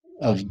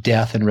of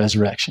death and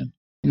resurrection.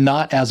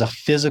 Not as a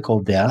physical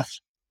death,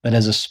 but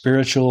as a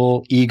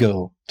spiritual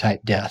ego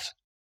type death.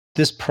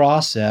 This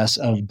process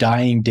of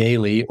dying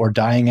daily or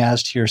dying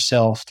as to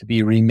yourself to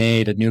be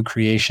remade a new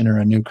creation or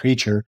a new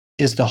creature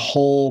is the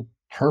whole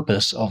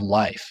purpose of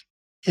life.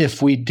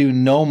 If we do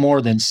no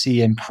more than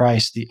see in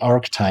Christ the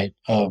archetype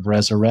of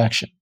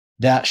resurrection,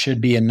 that should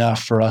be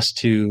enough for us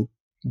to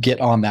get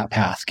on that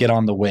path, get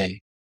on the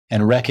way,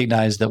 and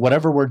recognize that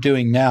whatever we're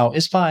doing now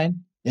is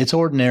fine. It's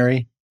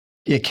ordinary.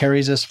 It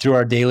carries us through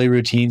our daily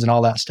routines and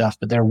all that stuff,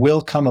 but there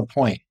will come a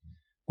point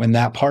when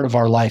that part of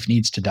our life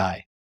needs to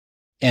die,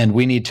 and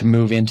we need to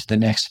move into the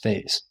next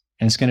phase.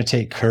 And it's going to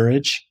take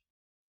courage,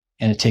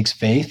 and it takes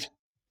faith,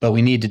 but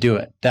we need to do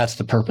it. That's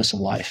the purpose of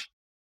life.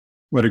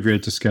 What a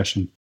great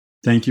discussion.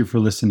 Thank you for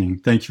listening.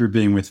 Thank you for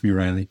being with me,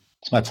 Riley.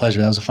 It's my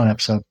pleasure. That was a fun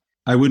episode.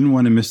 I wouldn't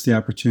want to miss the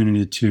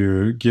opportunity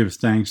to give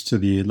thanks to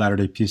the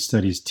Latter-day Peace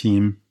Studies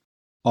team,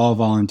 all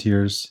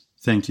volunteers.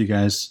 Thank you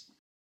guys.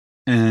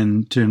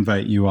 And to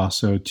invite you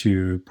also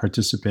to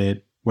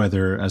participate,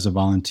 whether as a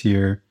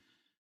volunteer,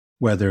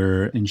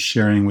 whether in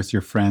sharing with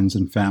your friends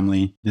and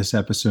family this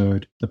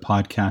episode, the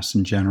podcast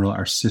in general,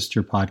 our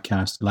sister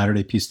podcast,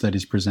 Latter-day Peace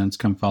Studies Presents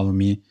Come Follow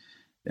Me.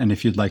 And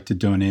if you'd like to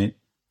donate,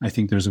 I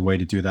think there's a way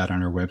to do that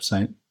on our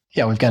website.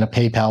 Yeah, we've got a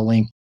PayPal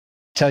link.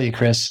 Tell you,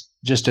 Chris,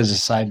 just as a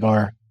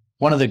sidebar,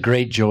 one of the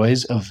great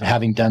joys of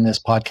having done this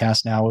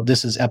podcast now,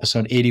 this is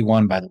episode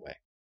 81, by the way.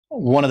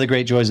 One of the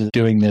great joys of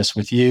doing this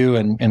with you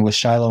and with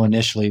Shiloh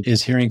initially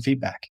is hearing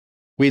feedback.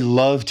 We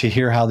love to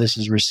hear how this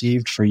is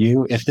received for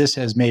you. If this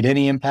has made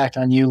any impact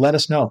on you, let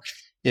us know.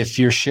 If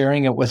you're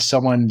sharing it with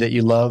someone that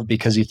you love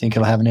because you think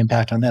it'll have an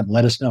impact on them,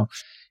 let us know.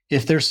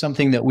 If there's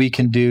something that we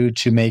can do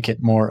to make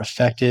it more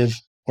effective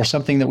or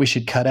something that we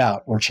should cut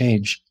out or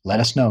change, let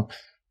us know.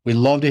 We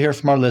love to hear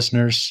from our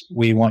listeners.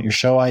 We want your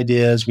show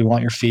ideas. We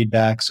want your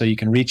feedback. So you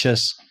can reach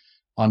us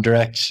on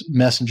direct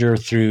messenger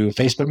through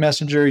Facebook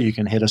Messenger. You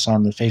can hit us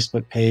on the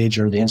Facebook page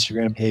or the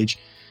Instagram page.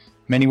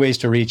 Many ways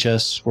to reach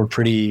us. We're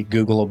pretty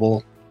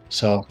Googleable.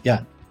 So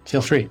yeah,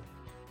 feel free.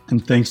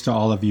 And thanks to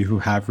all of you who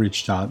have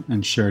reached out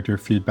and shared your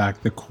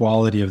feedback. The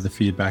quality of the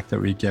feedback that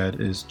we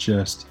get is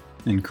just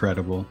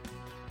incredible.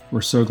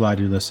 We're so glad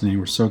you're listening.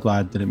 We're so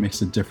glad that it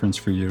makes a difference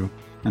for you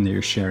and that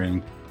you're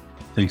sharing.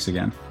 Thanks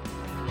again.